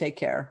it. And you take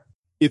care.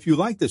 If you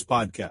like this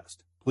podcast,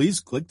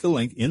 Please click the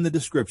link in the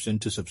description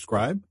to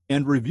subscribe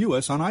and review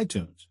us on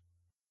iTunes.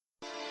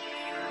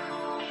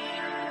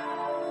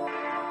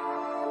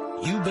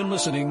 You've been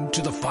listening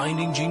to the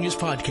Finding Genius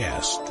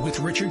podcast with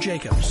Richard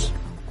Jacobs.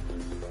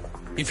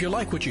 If you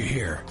like what you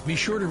hear, be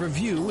sure to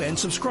review and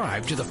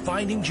subscribe to the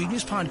Finding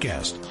Genius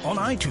podcast on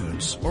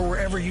iTunes or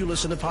wherever you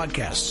listen to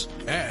podcasts.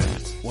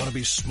 And want to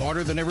be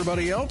smarter than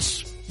everybody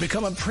else?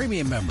 Become a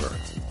premium member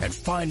at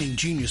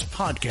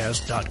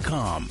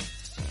findinggeniuspodcast.com.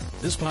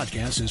 This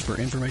podcast is for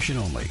information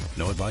only.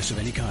 No advice of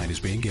any kind is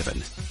being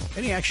given.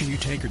 Any action you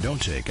take or don't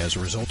take as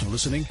a result of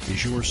listening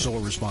is your sole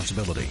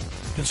responsibility.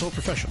 Consult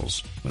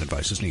professionals when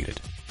advice is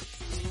needed.